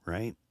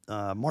 right?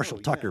 Marshall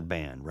Tucker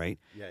Band, right?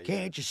 Yeah.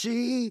 Can't you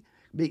see?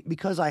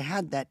 Because I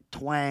had that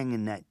twang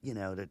and that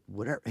that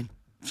whatever. And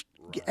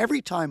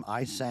every time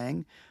I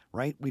sang,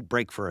 right, we'd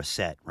break for a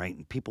set, right,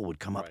 and people would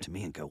come up to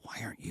me and go,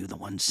 "Why aren't you the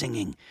one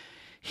singing?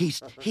 He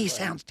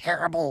sounds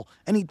terrible,"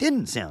 and he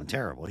didn't sound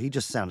terrible. He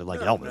just sounded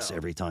like Elvis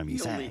every time he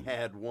sang. He only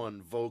had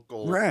one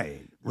vocal,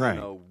 right,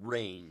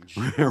 range.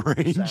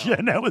 range, sound.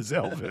 and that was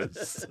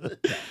Elvis.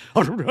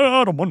 I'm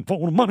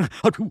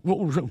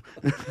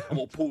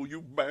gonna pull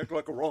you back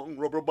like a wrong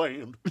rubber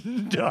band.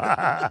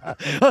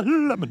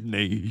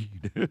 Lemonade.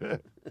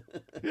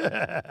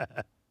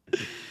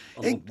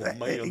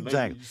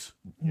 Exactly.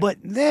 But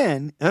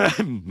then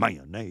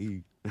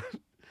mayonnaise.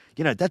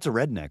 That's a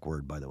redneck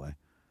word, by the way.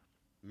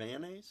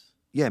 Mayonnaise?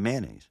 Yeah,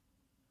 mayonnaise.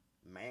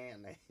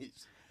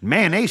 Mayonnaise.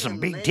 Mayonnaise,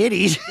 some big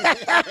titties.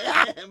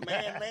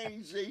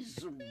 Mayonnaise is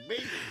some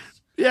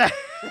biggies. Yeah.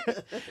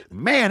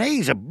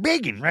 Mayonnaise, a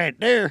biggin right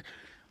there.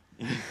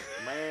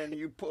 Man,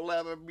 you pull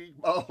out a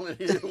meatball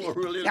and it will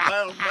really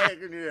bounce back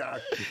in your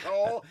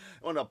jaw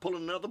when I pull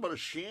another but a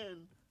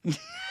shin.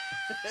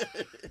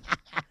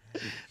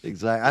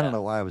 Exactly. I don't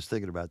know why I was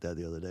thinking about that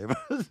the other day.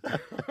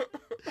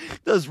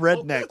 Those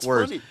redneck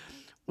words. Funny.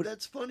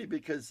 That's funny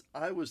because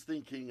I was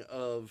thinking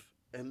of,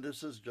 and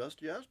this is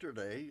just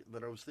yesterday,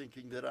 that I was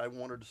thinking that I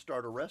wanted to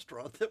start a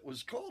restaurant that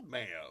was called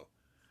Mayo.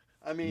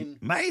 I mean,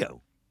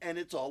 mayo. And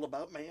it's all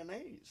about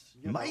mayonnaise.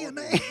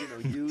 Mayonnaise.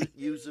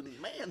 Using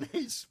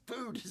mayonnaise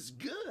food is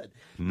good.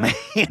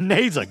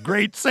 Mayonnaise, a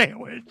great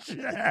sandwich.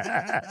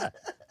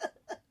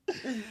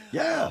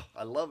 Yeah,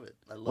 I love it.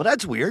 Well,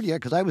 that's weird. Yeah,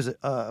 because I was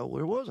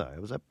where was I?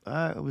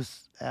 I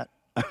was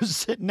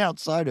sitting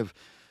outside of,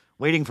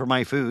 waiting for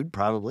my food.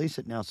 Probably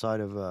sitting outside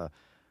of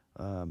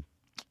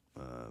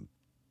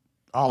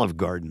Olive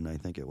Garden, I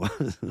think it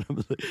was.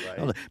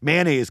 Right.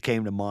 Mayonnaise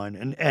came to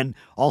mind, and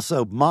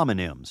also Mama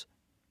Nims.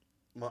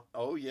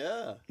 Oh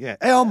yeah. Yeah.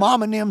 Hey,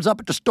 Mama Nims up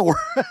at the store.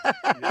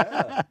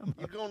 Yeah.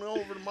 You going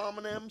over to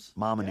Mama Nims?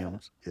 Mama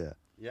Nims. Yeah.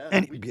 Yeah.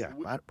 And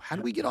how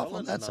do we get off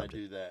on that Ellen subject?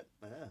 and I do that.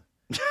 Yeah.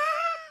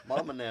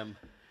 Mama Nim.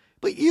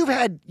 But you've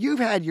had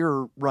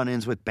your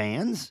run-ins with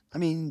bands. I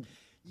mean,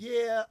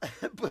 yeah,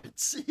 but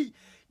see,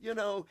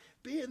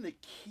 being the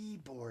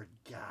keyboard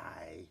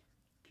guy.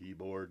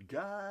 Keyboard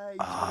guy.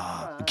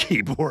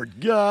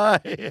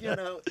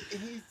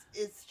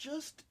 It's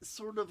just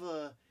sort of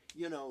a,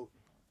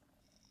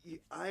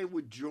 I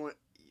would join.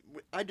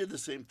 I did the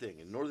same thing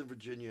in Northern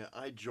Virginia.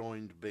 I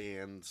joined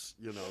bands,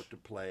 to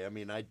play. I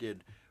mean, I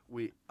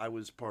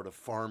was part of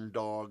Farm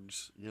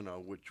Dogs,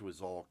 which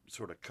was all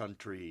sort of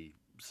country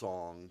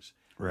songs.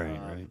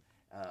 Right.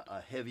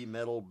 A heavy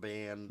metal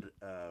band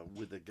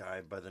with a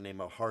guy by the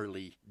name of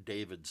Harley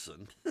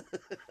Davidson.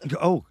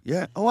 Oh,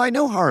 yeah. Oh, I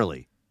know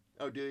Harley.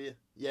 Oh, do you?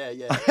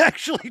 Yeah.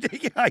 Actually,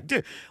 yeah, I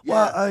do.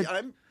 Yeah,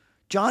 well,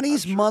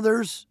 Johnny's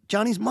mother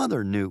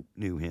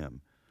knew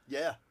him.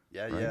 Yeah.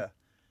 Right?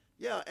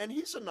 Yeah, and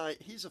he's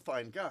a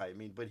fine guy. I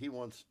mean, but he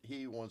wants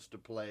to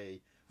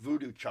play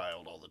Voodoo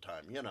Child all the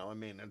time. I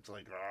mean, it's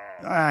like.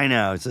 I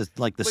know, it's just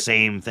like the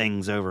same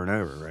things over and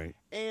over, right?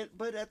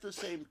 But at the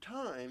same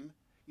time,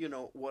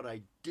 what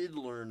I did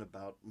learn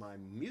about my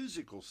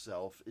musical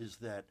self is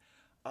that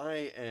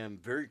I am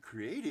very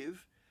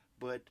creative,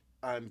 but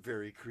I'm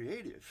very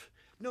creative.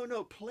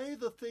 No, play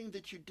the thing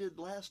that you did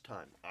last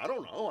time. I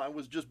don't know. I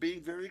was just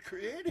being very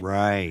creative.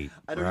 Right.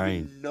 I don't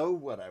even know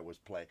what I was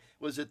playing.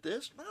 Was it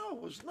this? No,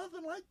 it was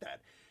nothing like that.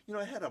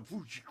 I had a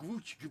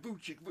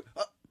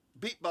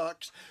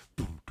beatbox.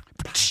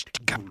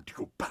 Perfect.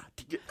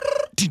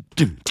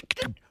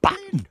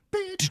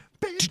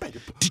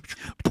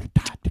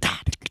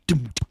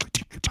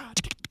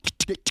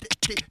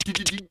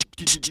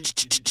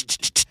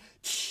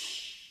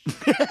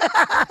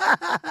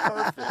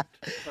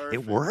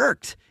 It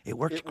worked. It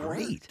worked It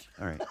great.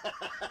 All right.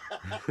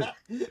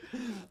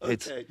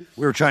 Okay.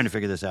 We were trying to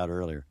figure this out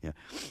earlier. Yeah.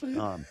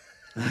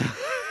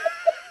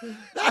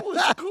 That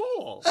was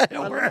cool. It I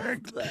loved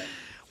worked. that.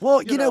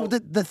 Well, You know-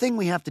 the thing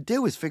we have to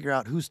do is figure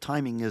out whose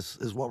timing is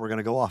what we're going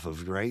to go off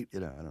of, right? I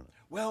don't know.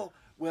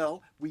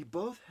 Well, we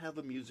both have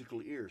a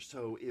musical ear,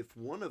 so if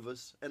one of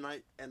us and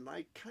I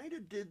kind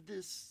of did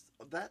this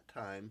that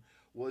time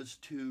was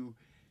to,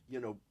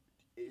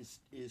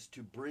 is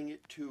to bring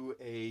it to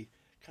a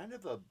kind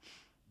of a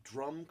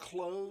drum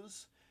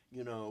close,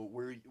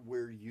 where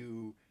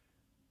you,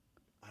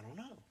 I don't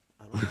know.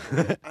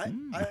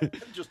 I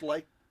just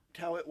liked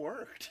how it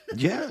worked.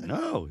 Yeah,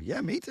 no.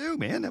 Yeah, me too,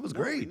 man. That was No,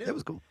 we great. knew. That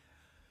was cool.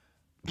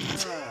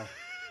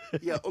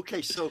 Yeah.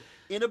 Okay. So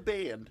in a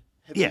band,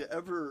 have Yeah. you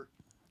ever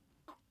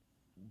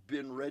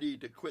been ready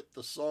to quit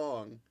the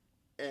song,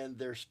 and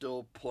they're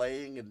still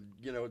playing, and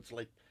it's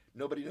like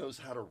nobody knows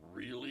how to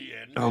really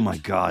end Oh it? my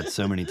God,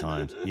 so many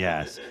times.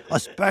 Yes,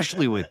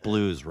 especially with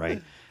blues,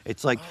 right?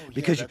 It's like Oh, yeah,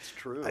 because that's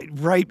true.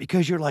 right,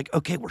 because you're like,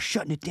 okay, we're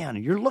shutting it down,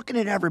 and you're looking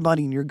at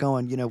everybody, and you're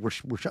going,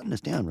 we're shutting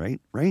this down,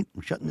 right? We're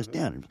shutting this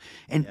down,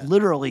 and Yeah.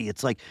 literally,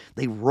 it's like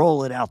they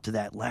roll it out to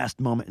that last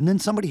moment, and then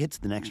somebody hits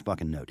the next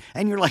fucking note,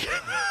 and you're like,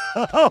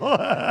 And you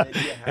have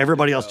to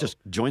everybody else go. just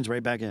joins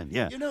right back in.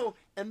 Yeah,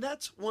 And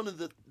that's one of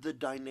the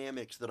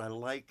dynamics that I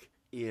like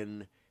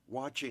in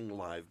watching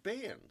live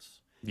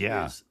bands.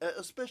 Yeah. is,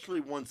 especially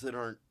ones that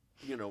aren't,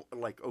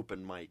 like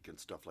open mic and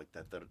stuff like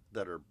that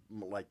that are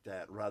like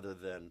that, rather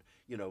than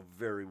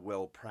very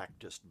well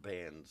practiced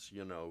bands.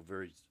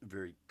 Very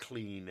very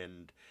clean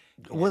and.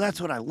 well,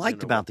 that's what I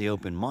liked know, about the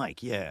open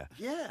mic. Yeah,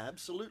 Yeah,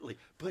 absolutely.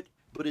 But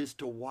is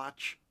to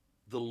watch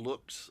the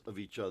looks of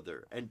each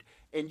other, and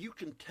you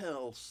can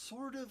tell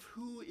sort of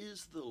who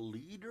is the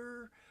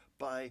leader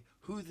by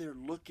who they're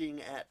looking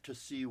at to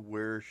see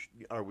where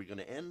are we going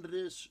to end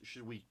this?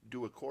 Should we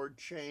do a chord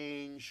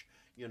change?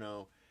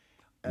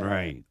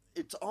 right.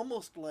 It's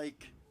almost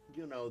like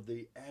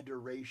the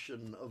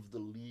adoration of the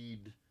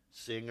lead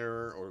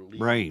singer or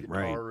lead Right.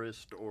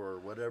 guitarist or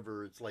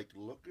whatever. It's like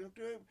look at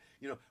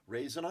him,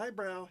 raise an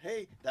eyebrow.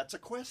 Hey, that's a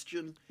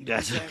question.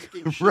 That's He's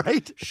asking, should,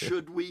 right.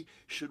 Should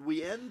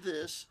we end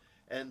this?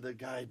 And the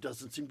guy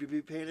doesn't seem to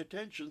be paying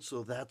attention,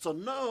 so that's a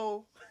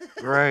no.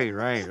 Right.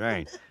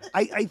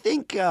 I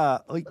think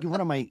like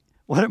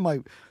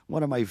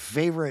one of my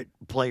favorite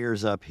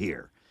players up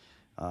here.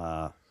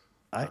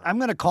 I'm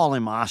going to call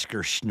him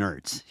Oscar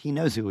Schnertz. He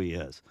knows who he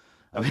is.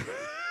 I mean,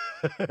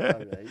 All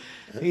right.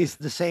 he's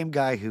the same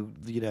guy who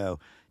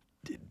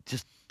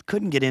just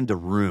couldn't get into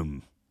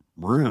Room.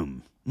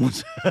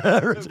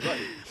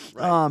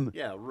 Right.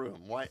 Yeah,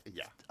 Room. Why?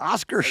 Yeah.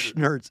 Oscar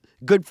Schnertz,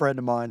 good friend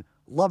of mine,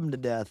 love him to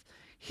death.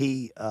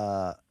 He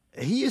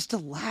used to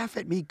laugh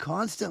at me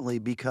constantly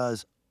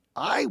because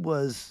I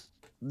was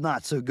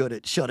not so good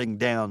at shutting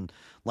down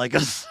like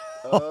a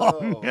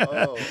song.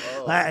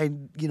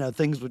 Oh.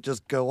 Things would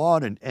just go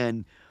on,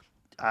 and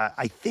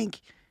I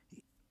think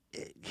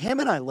him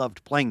and I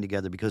loved playing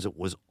together because it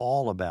was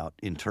all about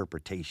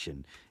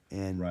interpretation,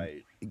 and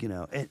Right.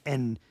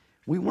 and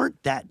we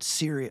weren't that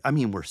serious. I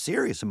mean, we're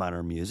serious about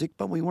our music,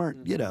 but we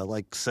weren't,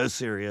 like so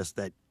serious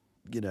that,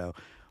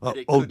 But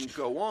it couldn't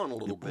go on a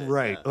little bit.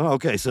 right. Yeah. Oh,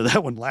 okay, so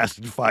that one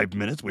lasted 5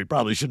 minutes. We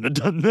probably shouldn't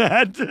have done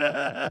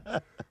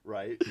that.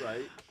 Right.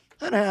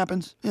 That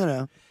happens,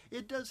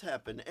 It does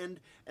happen, and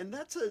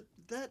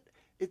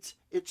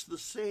it's the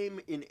same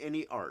in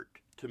any art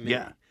to me.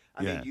 Yeah,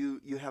 I yeah. mean,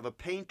 you have a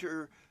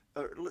painter,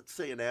 or let's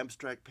say an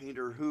abstract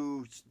painter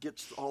who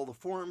gets all the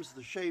forms,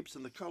 the shapes,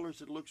 and the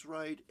colors. It looks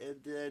right, and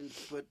then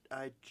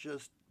I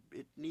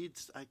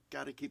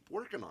got to keep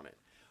working on it,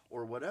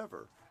 or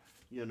whatever.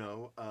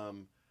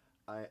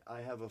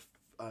 I have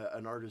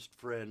an artist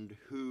friend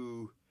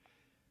who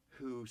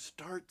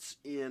starts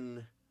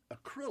in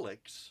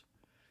acrylics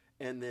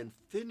and then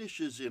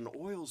finishes in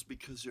oils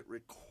because it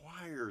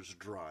requires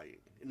drying.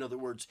 In other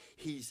words,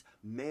 he's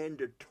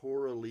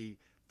mandatorily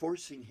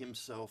forcing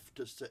himself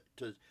to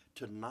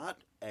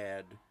not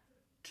add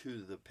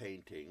to the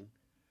painting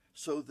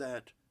so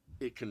that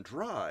it can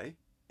dry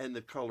and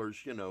the colors,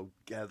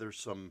 gather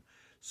some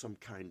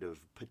kind of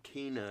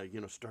patina,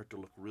 start to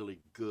look really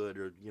good,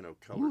 or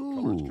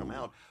colors come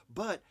out.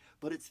 But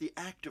it's the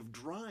act of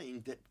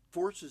drying that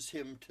forces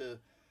him to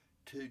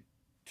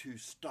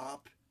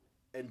stop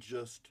and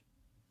just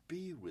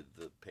be with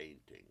the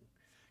painting.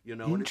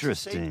 And it's the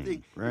same Interesting,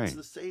 thing. right. It's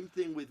the same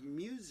thing with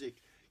music,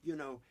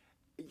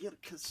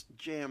 because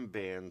jam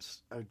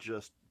bands are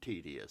just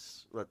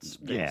tedious. Let's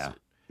face it.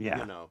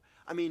 Yeah.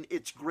 I mean,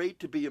 it's great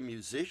to be a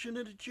musician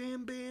in a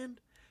jam band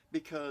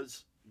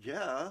because,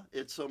 yeah,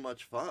 it's so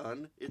much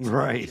fun. It's like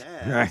Right,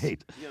 jazz,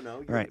 right.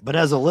 you're Right. But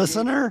as a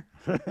listener,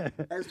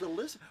 as a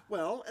listen,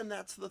 well, and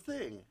that's the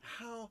thing.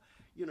 How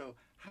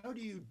do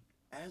you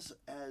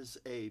as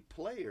a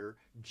player,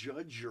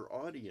 judge your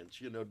audience.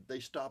 They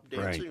stopped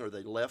Right. dancing or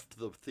they left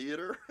the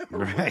theater.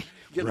 Right.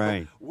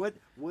 Right. What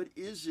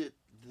is it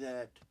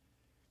that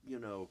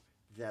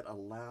that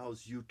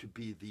allows you to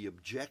be the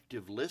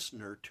objective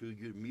listener to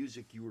your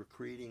music you were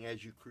creating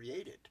as you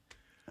create it?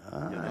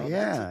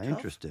 Yeah,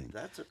 interesting.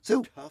 That's a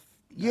So, tough.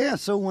 Yeah,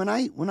 so when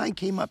I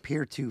came up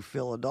here to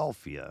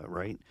Philadelphia,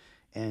 right,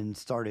 and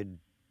started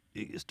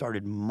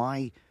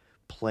my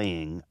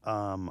playing,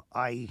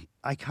 I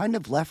kind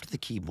of left the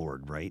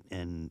keyboard, right,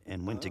 and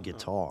went to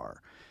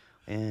guitar.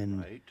 And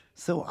Right.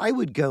 so I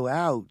would go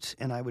out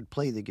and I would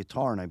play the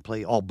guitar and I'd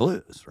play all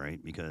blues,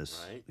 right?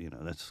 Because Right.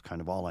 that's kind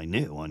of all I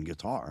knew on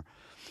guitar.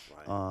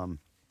 Right.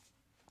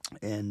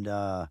 And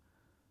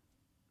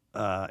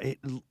it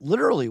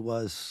literally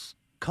was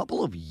a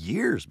couple of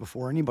years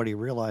before anybody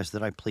realized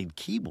that I played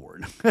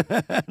keyboard.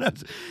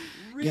 That's-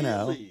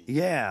 Really?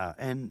 yeah.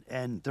 And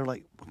they're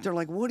like,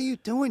 what are you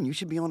doing? You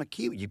should be on a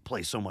keyboard. You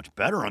play so much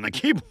better on the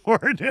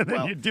keyboard than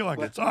Well, you do on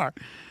but- guitar.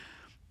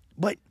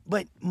 But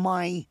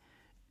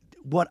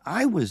what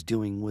I was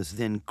doing was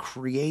then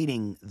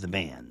creating the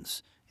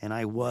bands, and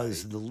I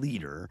was the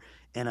leader,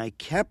 and I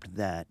kept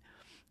that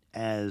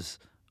as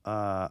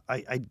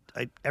I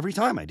every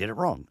time I did it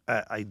wrong.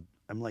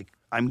 I'm like,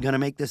 I'm gonna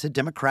make this a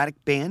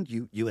democratic band.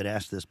 You had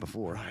asked this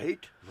before,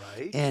 Right.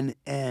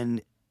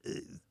 and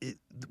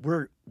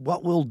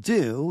what we'll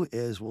do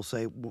is we'll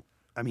say,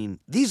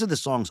 these are the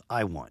songs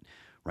I want,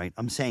 right?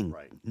 I'm saying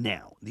Right.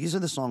 now, these are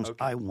the songs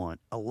Okay. I want.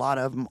 A lot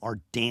of them are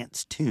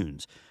dance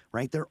tunes,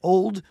 right? They're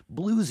old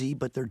bluesy,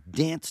 but they're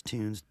dance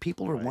tunes.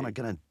 People are Right.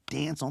 going to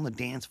dance on the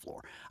dance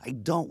floor. I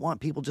don't want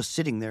people just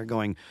sitting there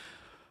going,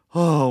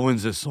 "Oh,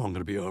 when's this song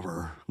going to be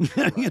over?"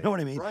 You know what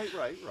I mean?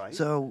 Right.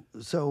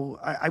 So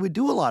I would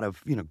do a lot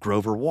of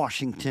Grover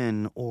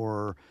Washington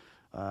or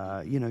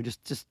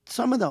just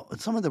some of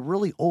the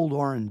really old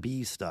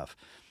R&B stuff,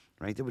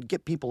 right? That would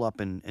get people up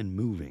and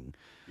moving,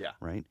 Yeah.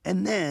 right?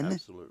 And then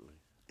Absolutely.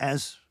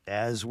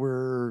 as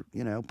we're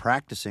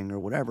practicing or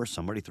whatever,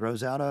 somebody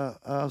throws out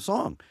a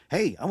song.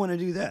 Hey, I want to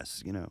do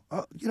this.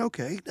 Oh,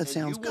 okay, that And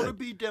sounds you want to good.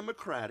 be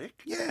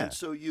democratic. Yeah, And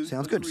so you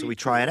sounds good. So agree we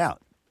try to- it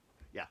out,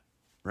 Yeah.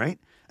 right?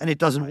 And it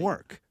doesn't Right.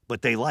 work,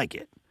 but they like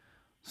it.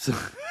 So.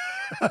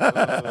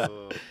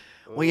 Oh,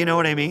 Well, you know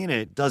what I mean?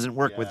 It doesn't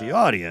work with the Yeah.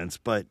 audience,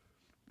 but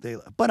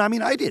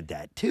I did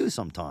that too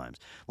sometimes.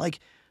 Like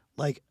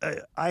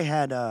I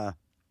had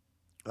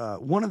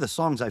one of the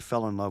songs I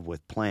fell in love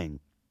with playing.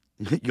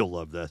 You'll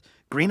love this.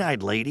 Green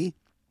Eyed Lady.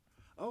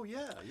 Oh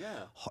yeah.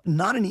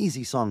 Not an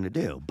easy song to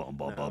do. Bum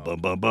bum bum No. bum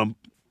bum bum.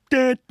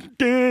 Da,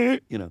 da,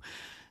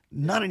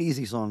 not an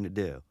easy song to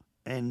do.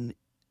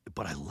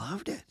 But I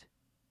loved it.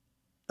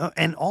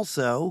 And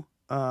also,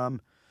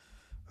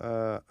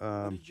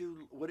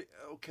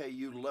 Okay,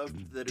 you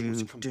loved that it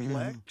was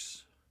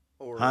complex,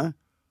 or huh?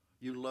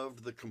 you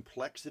loved the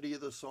complexity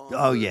of the song.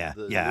 Oh, the- yeah.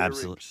 the Yeah,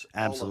 lyrics, all of it,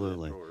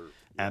 absolutely. or- yeah.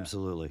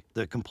 Absolutely.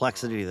 The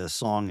complexity of the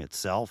song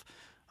itself,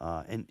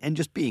 and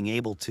just being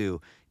able to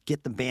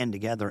get the band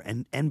together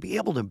and be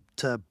able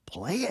to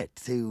play it,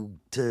 to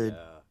Yeah.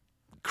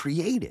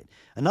 create it.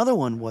 Another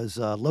one was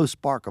Low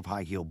Spark of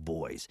High Heel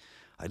Boys.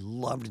 I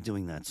loved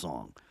doing that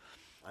song.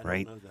 I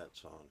Right. don't know that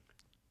song.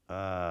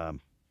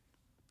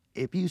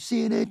 If you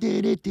see it,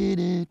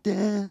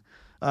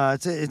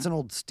 it's an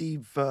old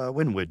Steve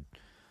Winwood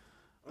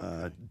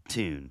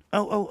tune.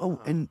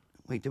 And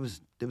wait, there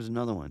was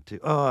another one too.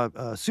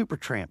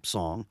 Supertramp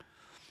song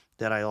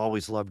that I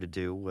always loved to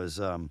do was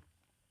I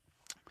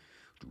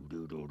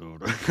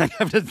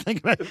have to think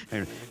about it.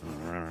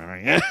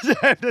 I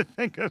have to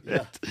think of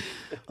it.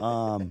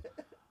 Long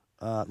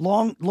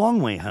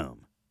way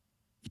home.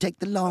 You take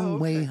the long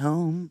way okay.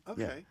 home.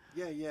 Okay.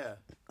 Yeah.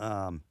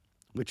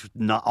 Which was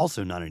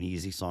also not an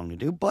easy song to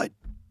do, but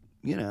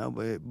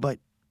but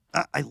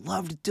I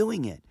loved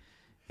doing it.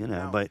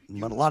 Now, But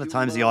you- a lot of you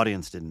times the love-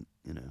 audience didn't.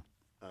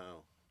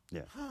 Oh.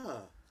 Yeah.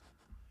 Huh.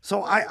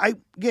 So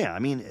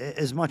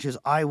as much as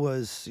I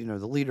was,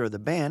 the leader of the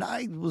band,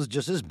 I was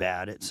just as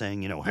bad at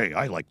saying, hey,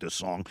 I like this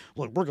song.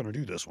 Look, we're gonna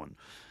do this one.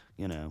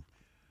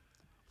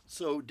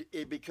 So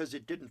because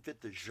it didn't fit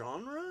the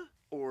genre,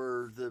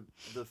 or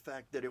the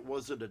fact that it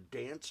wasn't a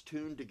dance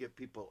tune to get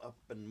people up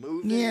and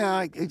moving? Yeah,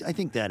 I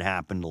think that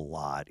happened a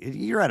lot.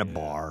 You're at a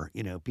bar,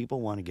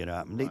 people want to get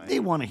up and they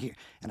Right. want to hear,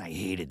 and I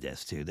hated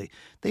this too.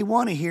 They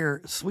want to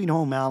hear Sweet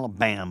Home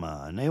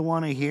Alabama, and they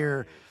want to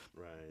hear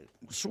Right.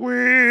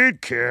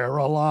 Sweet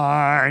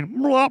Caroline,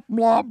 blah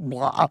blah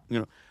blah.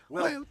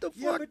 Well, what the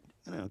yeah,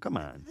 fuck? Come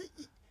on.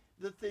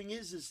 The thing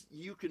is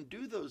you can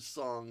do those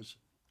songs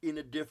in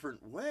a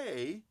different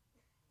way,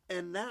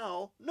 and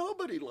now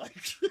nobody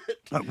likes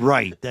it.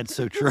 Right, that's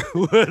so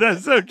true.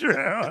 That's so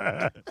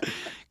true.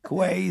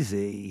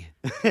 Crazy,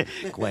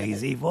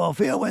 crazy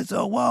fulfillment's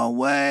a one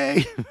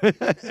way.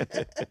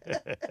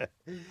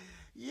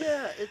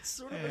 Yeah, it's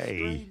sort of a Hey.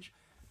 strange.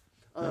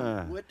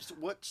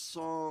 What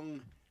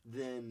song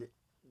then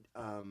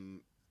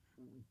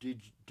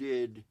did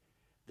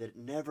that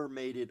never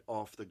made it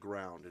off the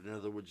ground. In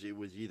other words, it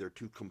was either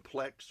too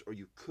complex, or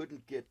you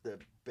couldn't get the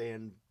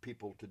band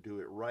people to do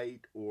it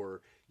right, or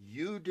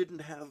you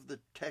didn't have the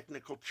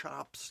technical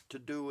chops to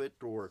do it,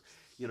 or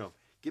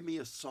give me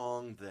a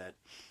song that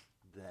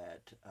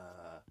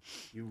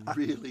you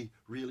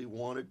really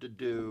wanted to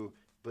do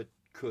but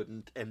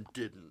couldn't and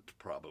didn't,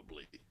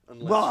 probably.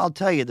 Well, I'll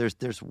tell you,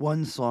 there's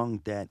one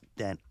song that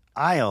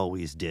I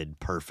always did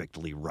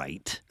perfectly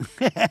right.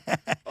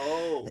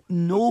 Oh,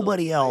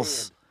 nobody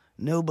else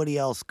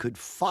could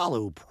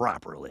follow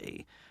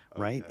properly,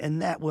 right? Okay.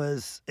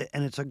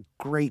 And it's a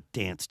great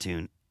dance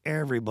tune.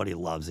 Everybody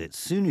loves it. As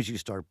soon as you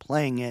start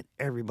playing it,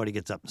 everybody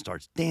gets up and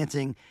starts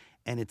dancing,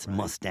 and it's Right.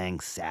 Mustang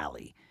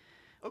Sally,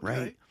 Okay.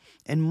 right?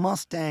 And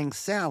Mustang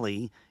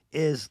Sally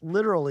is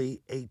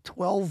literally a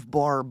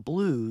 12-bar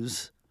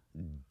blues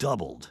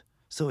doubled.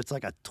 So it's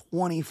like a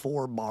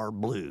 24-bar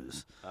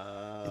blues.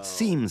 It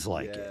seems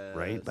like it,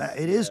 right? But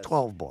it is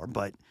 12-bar,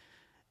 but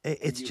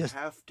it's you just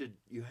have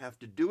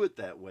to do it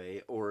that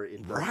way, or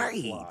it doesn't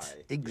right.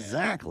 fly.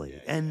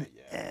 Exactly.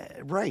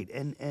 Right.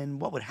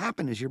 And what would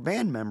happen is your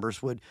band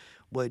members would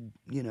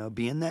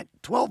be in that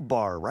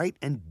 12-bar, right,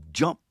 and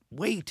jump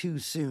way too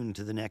soon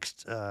to the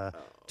next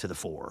to the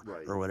 4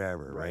 Right. or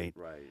whatever, right?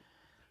 Right.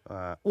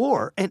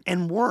 Or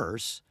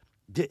worse,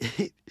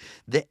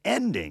 the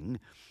ending,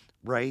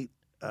 right?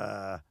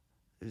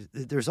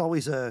 There's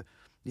always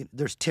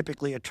there's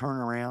typically a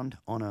turnaround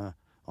on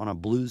a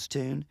blues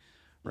tune,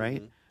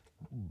 right? Mm-hmm.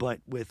 But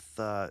with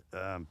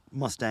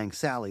Mustang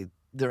Sally,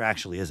 there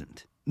actually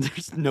isn't.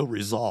 There's no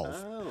resolve,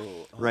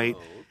 right?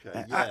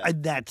 Okay. Yeah.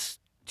 That's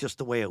just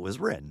the way it was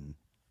written,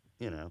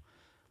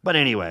 But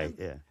anyway,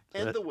 yeah.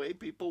 And the way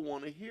people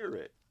want to hear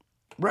it.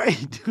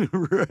 Right,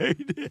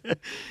 right.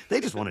 They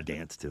just want to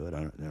dance to it.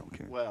 They don't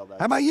care. Well,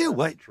 How about you? that's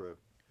What? true.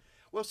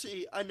 Well,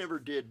 see, I never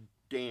did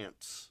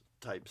dance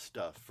type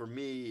stuff. For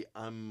me,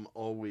 I'm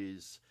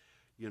always,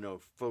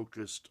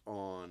 focused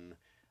on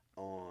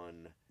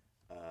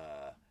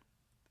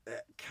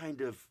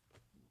kind of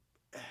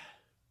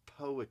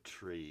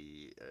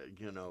poetry.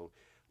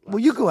 Well,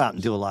 you go out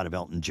and do a lot of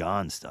Elton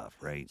John stuff,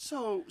 right?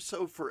 So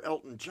for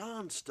Elton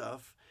John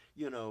stuff,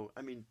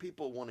 I mean,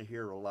 people want to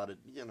hear a lot of,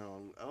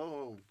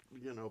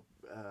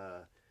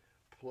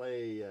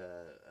 play, I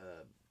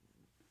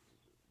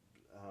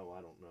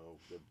don't know,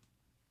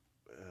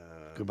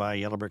 Goodbye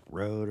Yellow Brick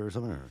Road or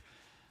something.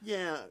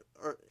 yeah,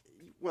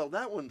 well,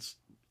 that one's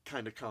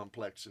kind of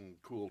complex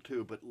and cool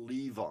too, but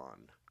Leave On.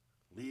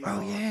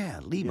 Oh yeah,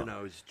 Leave On.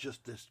 It's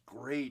just this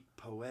great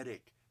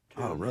poetic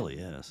tune. Oh, it really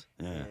is.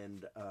 Yeah.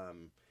 And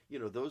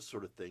those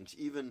sort of things.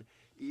 Even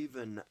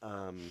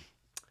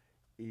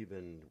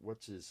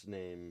what's his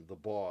name? The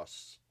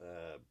boss,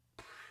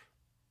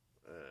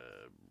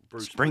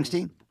 Bruce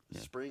Springsteen?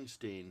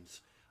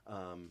 Springsteen's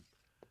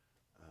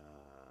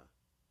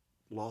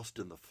Lost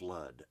in the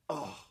Flood.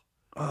 Oh,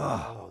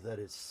 that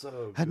is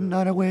so At good.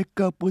 night I wake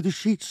up with the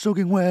sheets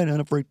soaking wet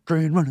and a freight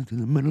train running through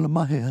the middle of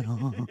my head.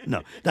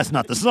 No, that's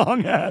not the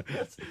song.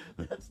 That's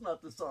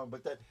not the song,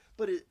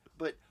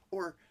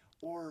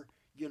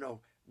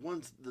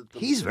 one's the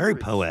He's very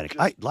lyrics poetic.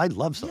 just- I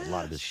love a lot of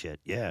Yes. this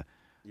shit. Yeah.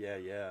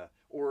 Yeah.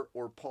 Or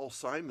Paul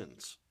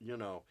Simon's,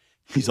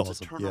 He's it's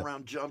awesome, a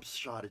turnaround jump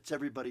shot. It's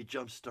everybody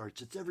jump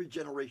starts. It's every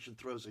generation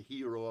throws a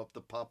hero up the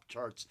pop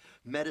charts.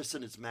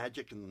 Medicine is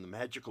magic, and the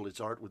magical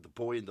is art, with the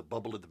boy in the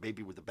bubble and the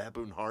baby with the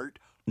baboon heart.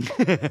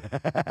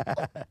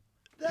 That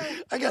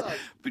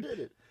did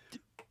it.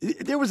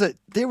 There was a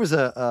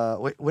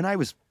when I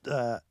was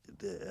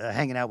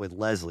hanging out with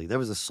Leslie, there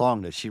was a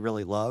song that she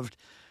really loved,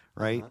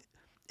 right?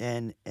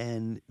 And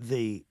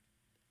the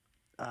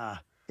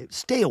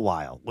Stay a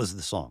While was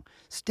the song.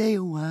 Stay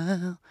a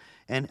while.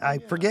 And I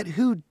forget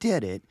who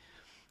did it,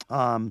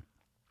 but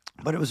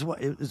it was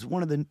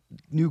one of the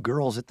new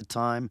girls at the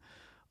time.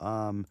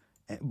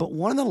 But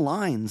one of the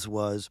lines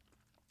was,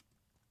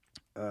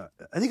 I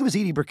think it was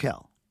Edie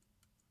Brickell.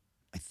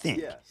 I think.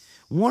 Yes.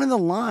 One of the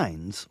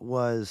lines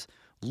was,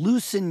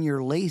 "Loosen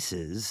your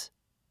laces,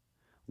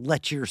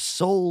 let your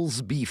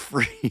souls be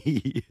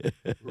free."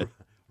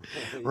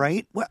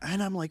 Right? Well,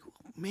 and I'm like,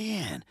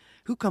 man,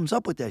 who comes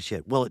up with that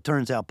shit? Well, it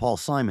turns out Paul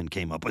Simon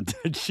came up with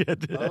that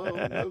shit. Oh,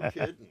 no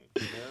kidding.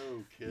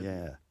 No kidding.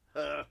 Yeah.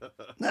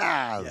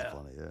 That was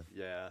funny. Yeah.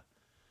 Yeah.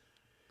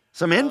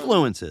 Some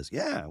influences.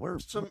 Yeah, we're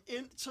So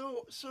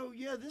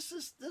yeah, this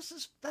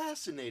is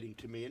fascinating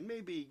to me, and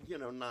maybe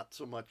not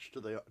so much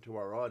to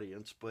our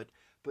audience, but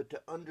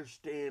to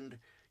understand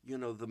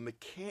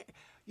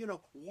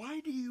the why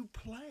do you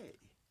play?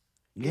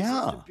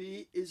 yeah.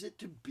 Is it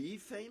to be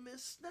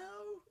famous now?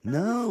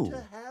 No. Is it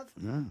to have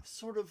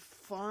sort of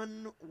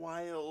fun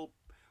while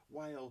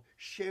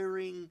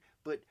sharing,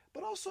 but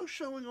also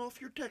showing off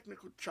your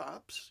technical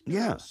chops.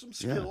 Some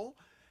skill.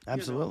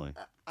 Absolutely.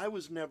 I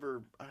was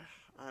never.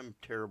 I'm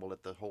terrible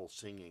at the whole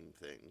singing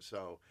thing,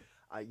 so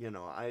I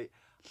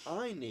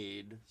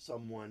need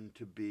someone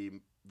to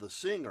be the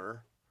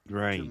singer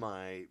Right. to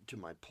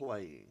my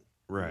playing.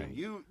 I Right.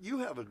 mean, you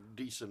have a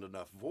decent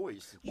enough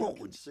voice that you Well,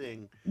 can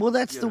sing. Well,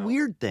 that's you the know.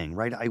 weird thing,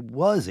 right? I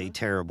was a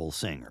terrible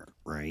singer,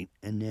 right?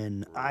 And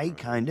then I Right.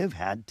 kind of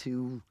had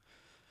to,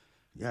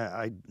 yeah,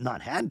 I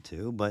not had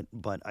to, but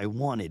I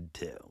wanted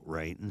to,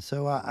 right? And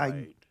so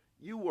Right.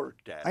 You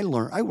worked at I it.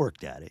 learned, I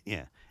worked at it,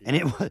 yeah. And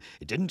Yeah.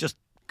 it didn't just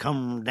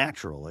come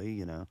naturally,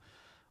 you know.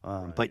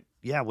 But Right.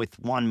 yeah, with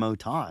one mo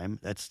time,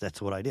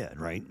 that's what I did,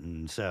 right?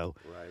 And so,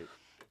 Right.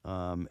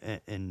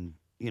 and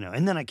you know,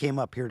 and then I came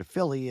up here to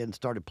Philly and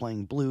started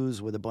playing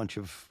blues with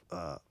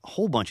a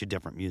whole bunch of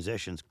different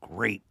musicians,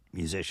 great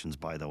musicians,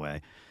 by the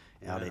way,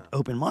 out at Yeah.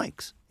 open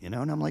mics, you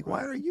know. And I'm like,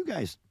 why aren't you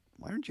guys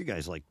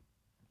like,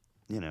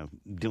 you know,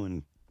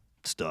 doing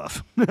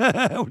stuff?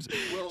 Well,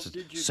 Just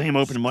did you same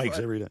open mics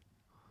try- every day.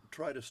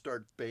 Try to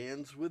start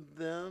bands with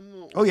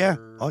them? Oh yeah,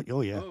 or-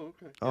 oh yeah. Oh,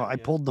 okay. Oh, Yeah, I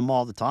yeah. pulled them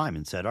all the time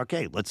and said,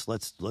 "Okay, let's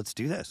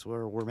do this.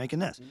 We're making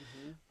this."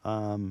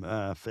 Mm-hmm.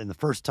 And the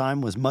first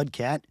time was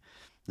Mudcat.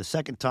 The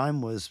second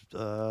time was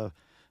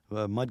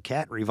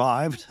Mudcat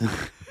revived,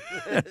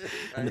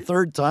 and the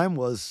third time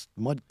was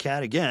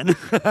Mudcat again.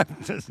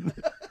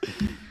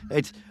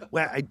 It's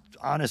well,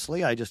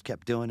 honestly, I just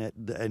kept doing it,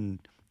 and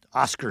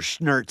Oscar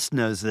Schnertz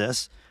knows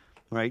this,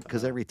 right?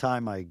 Because every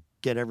time I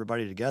get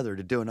everybody together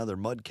to do another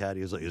Mudcat,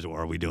 he's like,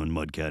 "Are we doing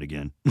Mudcat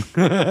again?"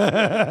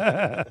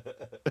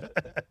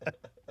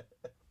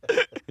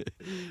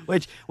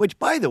 Which,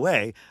 by the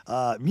way,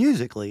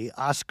 musically,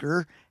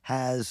 Oscar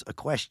has a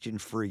question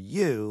for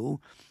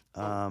you,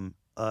 and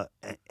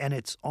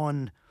it's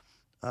on,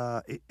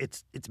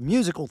 it's a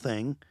musical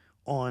thing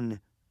on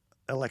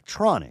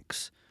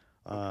electronics.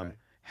 Okay.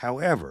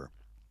 However,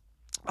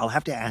 I'll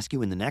have to ask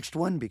you in the next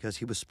one because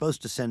he was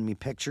supposed to send me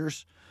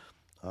pictures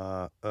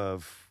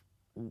of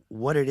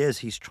what it is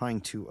he's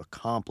trying to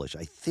accomplish.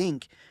 I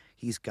think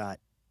he's got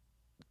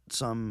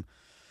some.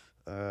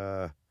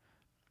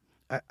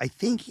 I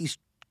think he's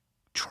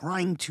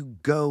trying to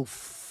go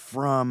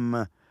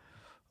from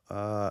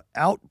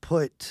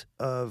output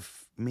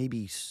of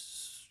maybe a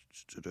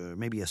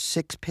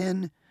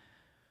 6-pin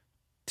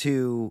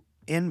to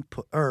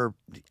input or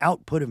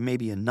output of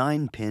maybe a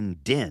 9-pin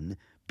DIN,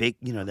 big,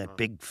 you know, that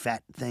big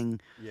fat thing,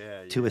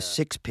 Yeah. to yeah. a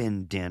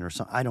 6-pin DIN or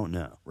something. I don't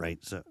know, right?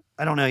 So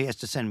I don't know. He has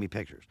to send me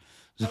pictures.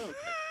 Oh,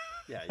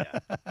 okay. Yeah.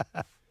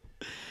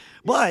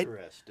 But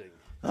Interesting.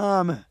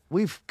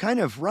 we've kind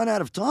of run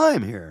out of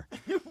time here.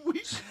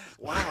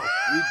 Wow.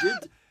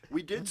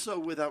 We did so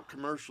without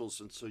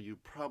commercials, and so you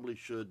probably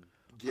should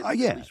get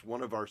Yeah. at least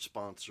one of our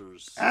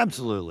sponsors.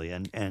 Absolutely.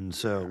 And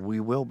so we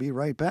will be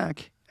right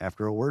back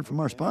after a word from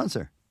our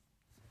sponsor.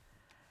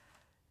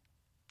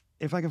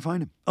 If I can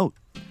find him. Oh.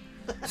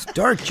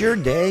 Start your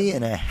day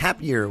in a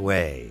happier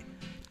way.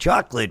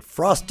 Chocolate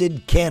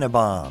Frosted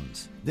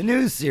Cannabombs. The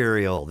new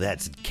cereal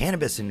that's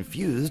cannabis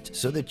infused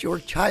so that your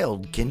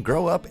child can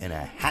grow up in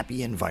a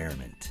happy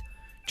environment.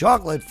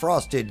 Chocolate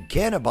Frosted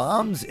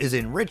Cannabombs is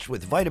enriched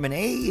with vitamin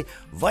A,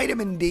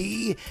 vitamin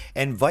D,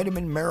 and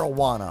vitamin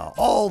marijuana,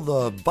 all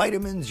the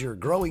vitamins your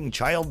growing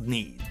child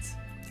needs.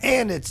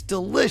 And it's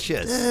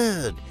delicious.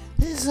 Dude,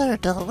 these are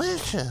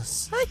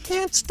delicious. I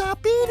can't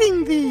stop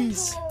eating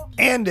these.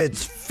 And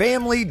it's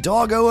family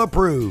doggo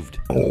approved.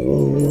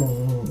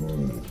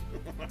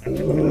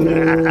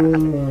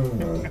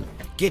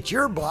 Get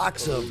your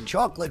box of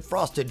chocolate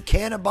frosted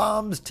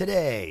cannabombs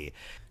today.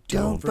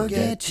 Don't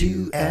forget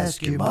to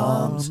ask your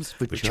moms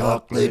for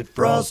chocolate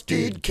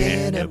frosted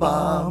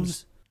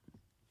cannabombs.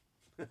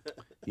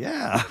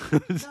 Yeah.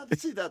 Now,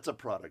 see, that's a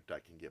product I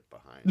can get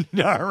behind.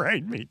 All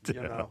right, me too.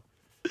 You know,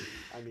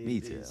 I mean,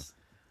 Me too.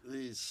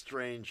 These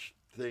strange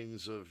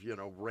things of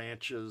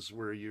ranches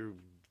where you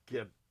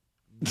don't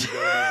even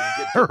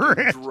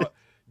get to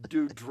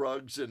do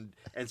drugs, and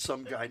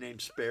some guy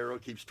named Sparrow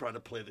keeps trying to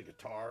play the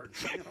guitar.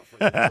 And,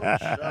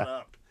 shut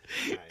up.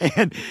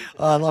 And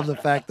I love the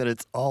fact that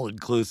it's all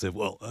inclusive.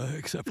 Well,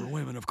 except for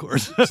women, of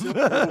course.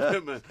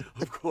 Women,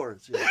 of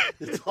course. Yeah.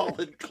 It's all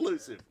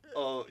inclusive.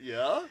 Oh,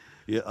 yeah?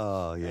 Yeah.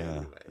 Oh, yeah.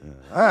 Anyway.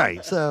 Yeah. All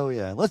right. So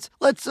yeah, let's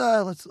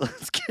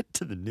get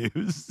to the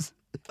news.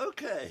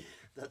 Okay.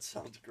 That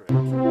sounds great.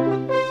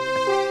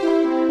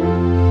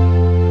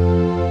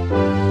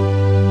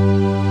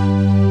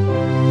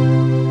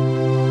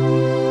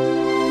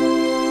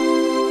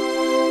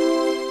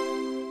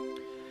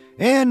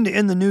 And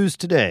in the news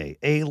today,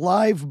 a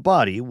live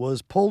body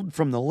was pulled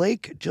from the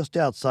lake just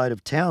outside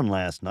of town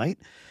last night.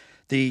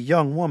 The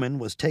young woman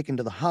was taken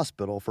to the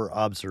hospital for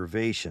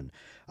observation.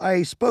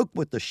 I spoke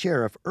with the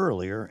sheriff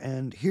earlier,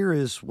 and here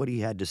is what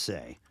he had to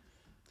say.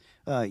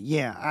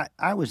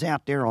 I was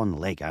out there on the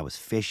lake. I was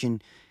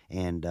fishing,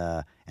 and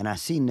I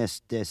seen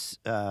this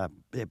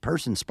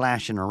person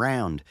splashing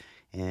around,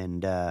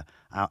 and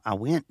I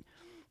went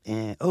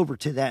over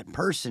to that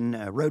person,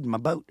 rode my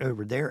boat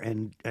over there,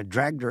 and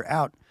dragged her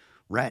out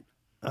right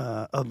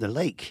of the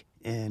lake,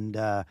 and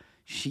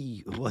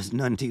she was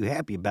none too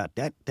happy about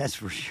that. That's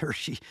for sure.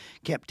 She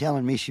kept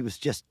telling me she was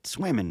just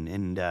swimming,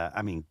 and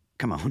I mean,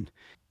 come on,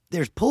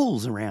 there's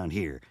pools around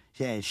here.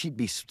 Yeah, she'd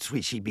be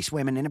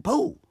swimming in a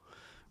pool,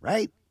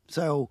 right?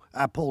 So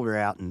I pulled her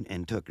out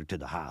and took her to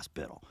the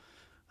hospital.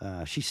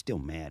 She's still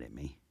mad at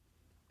me.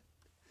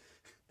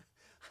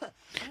 I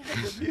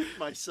had to mute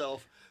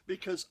myself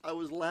because I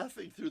was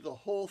laughing through the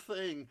whole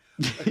thing,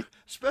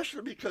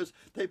 especially because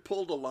they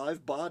pulled a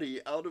live body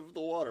out of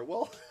the water.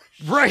 Well,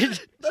 Right.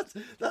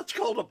 that's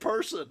called a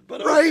person,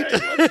 but Right.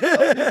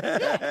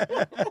 okay,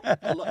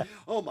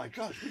 oh my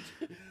gosh!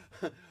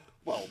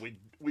 Well,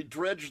 we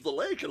dredged the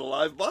lake and a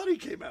live body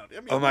came out. I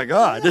mean, Oh my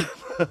God.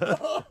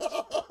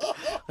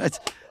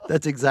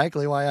 That's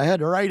exactly why I had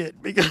to write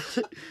it, because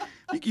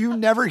you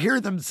never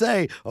hear them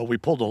say, "Oh, we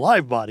pulled a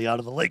live body out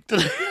of the lake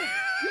today."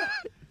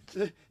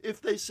 If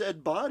they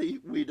said body,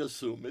 we'd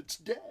assume it's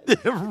dead.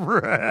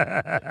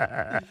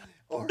 Right.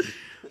 Or,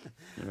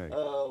 Right.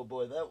 oh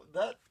boy,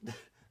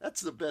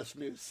 that's the best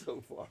news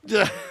so far.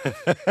 I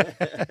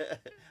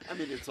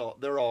mean,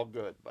 they're all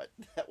good, but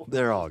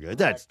They're all good.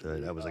 That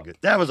was a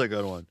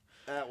good one.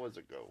 That was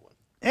a good one.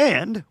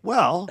 And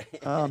well,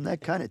 that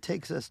kind of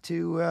takes us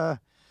to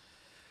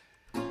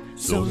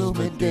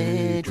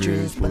Solamente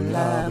tres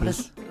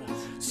palabras.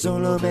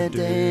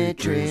 Solamente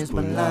tres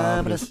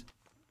palabras.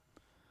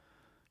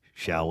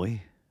 shall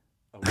we?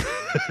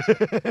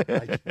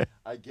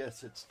 I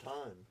guess it's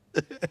time.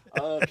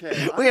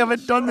 Okay. We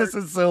haven't done this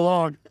in so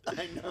long.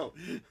 I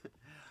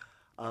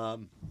know.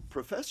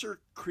 Professor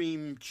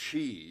Cream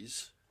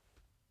Cheese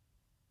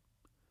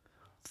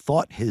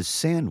Thought his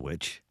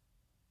sandwich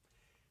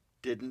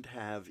didn't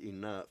have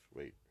enough.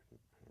 Wait.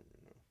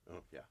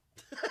 Oh, yeah.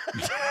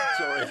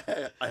 Sorry,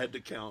 I had to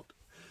count.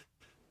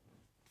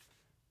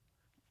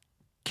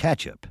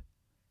 ketchup,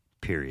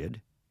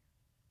 period.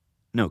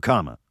 No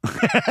comma.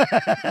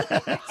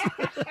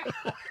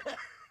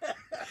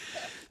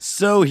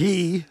 So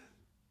he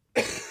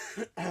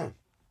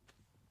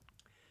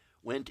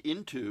Went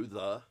into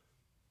the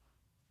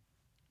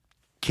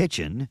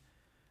kitchen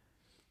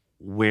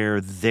where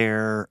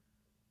their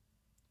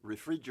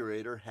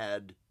refrigerator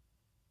had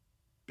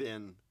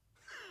been.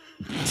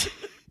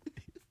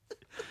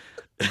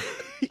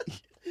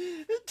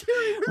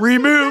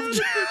 removed.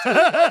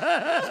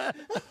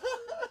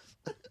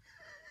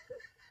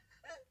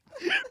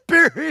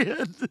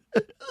 Period.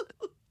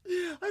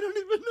 I don't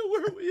even know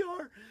where we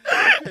are.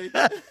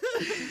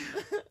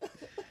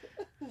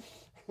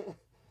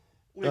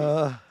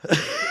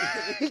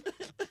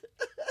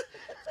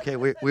 Okay.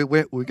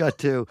 We got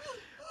to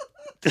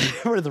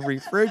where the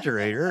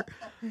refrigerator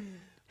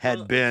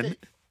had been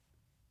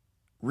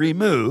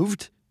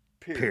removed.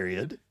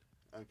 Period.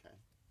 Okay.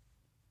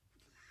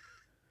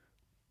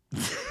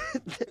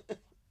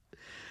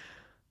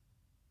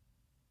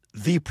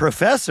 The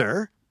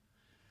professor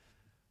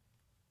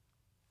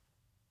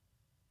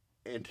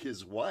And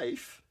his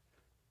wife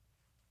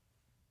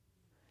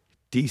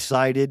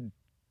decided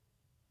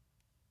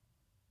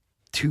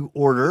to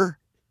order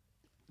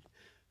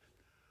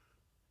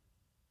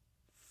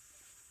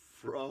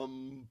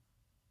from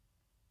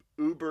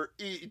Uber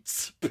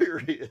Eats,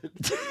 period.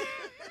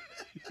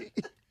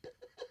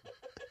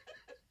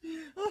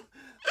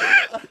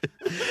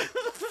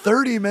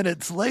 30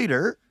 minutes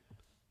later.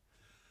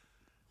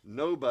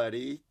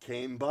 Nobody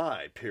came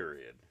by,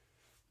 period.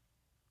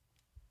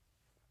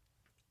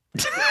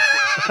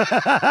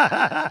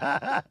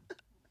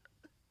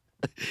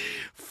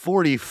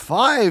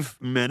 45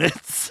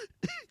 minutes.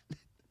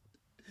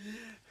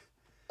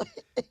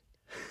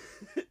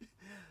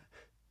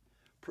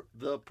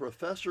 The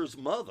professor's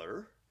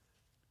mother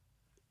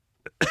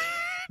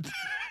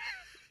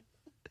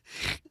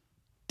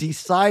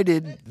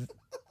decided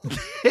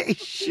they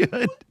should.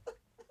 Wait,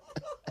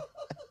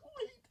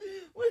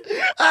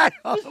 I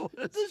don't know.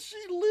 does she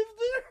live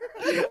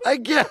there? I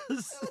guess.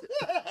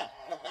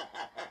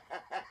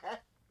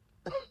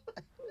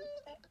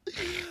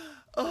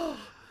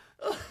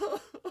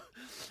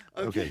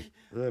 Okay.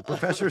 The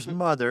professor's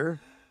mother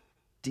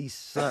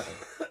decided.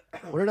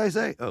 What did I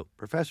say? Oh,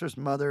 professor's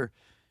mother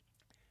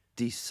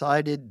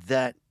decided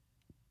that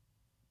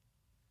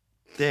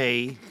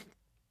they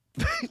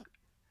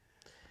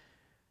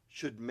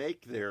should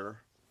make their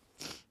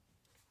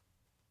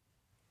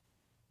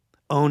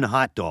own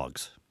hot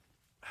dogs.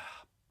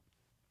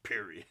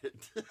 period.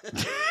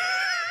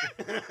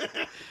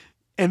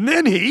 And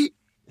then he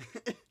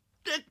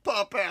Dick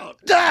pop out.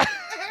 yeah.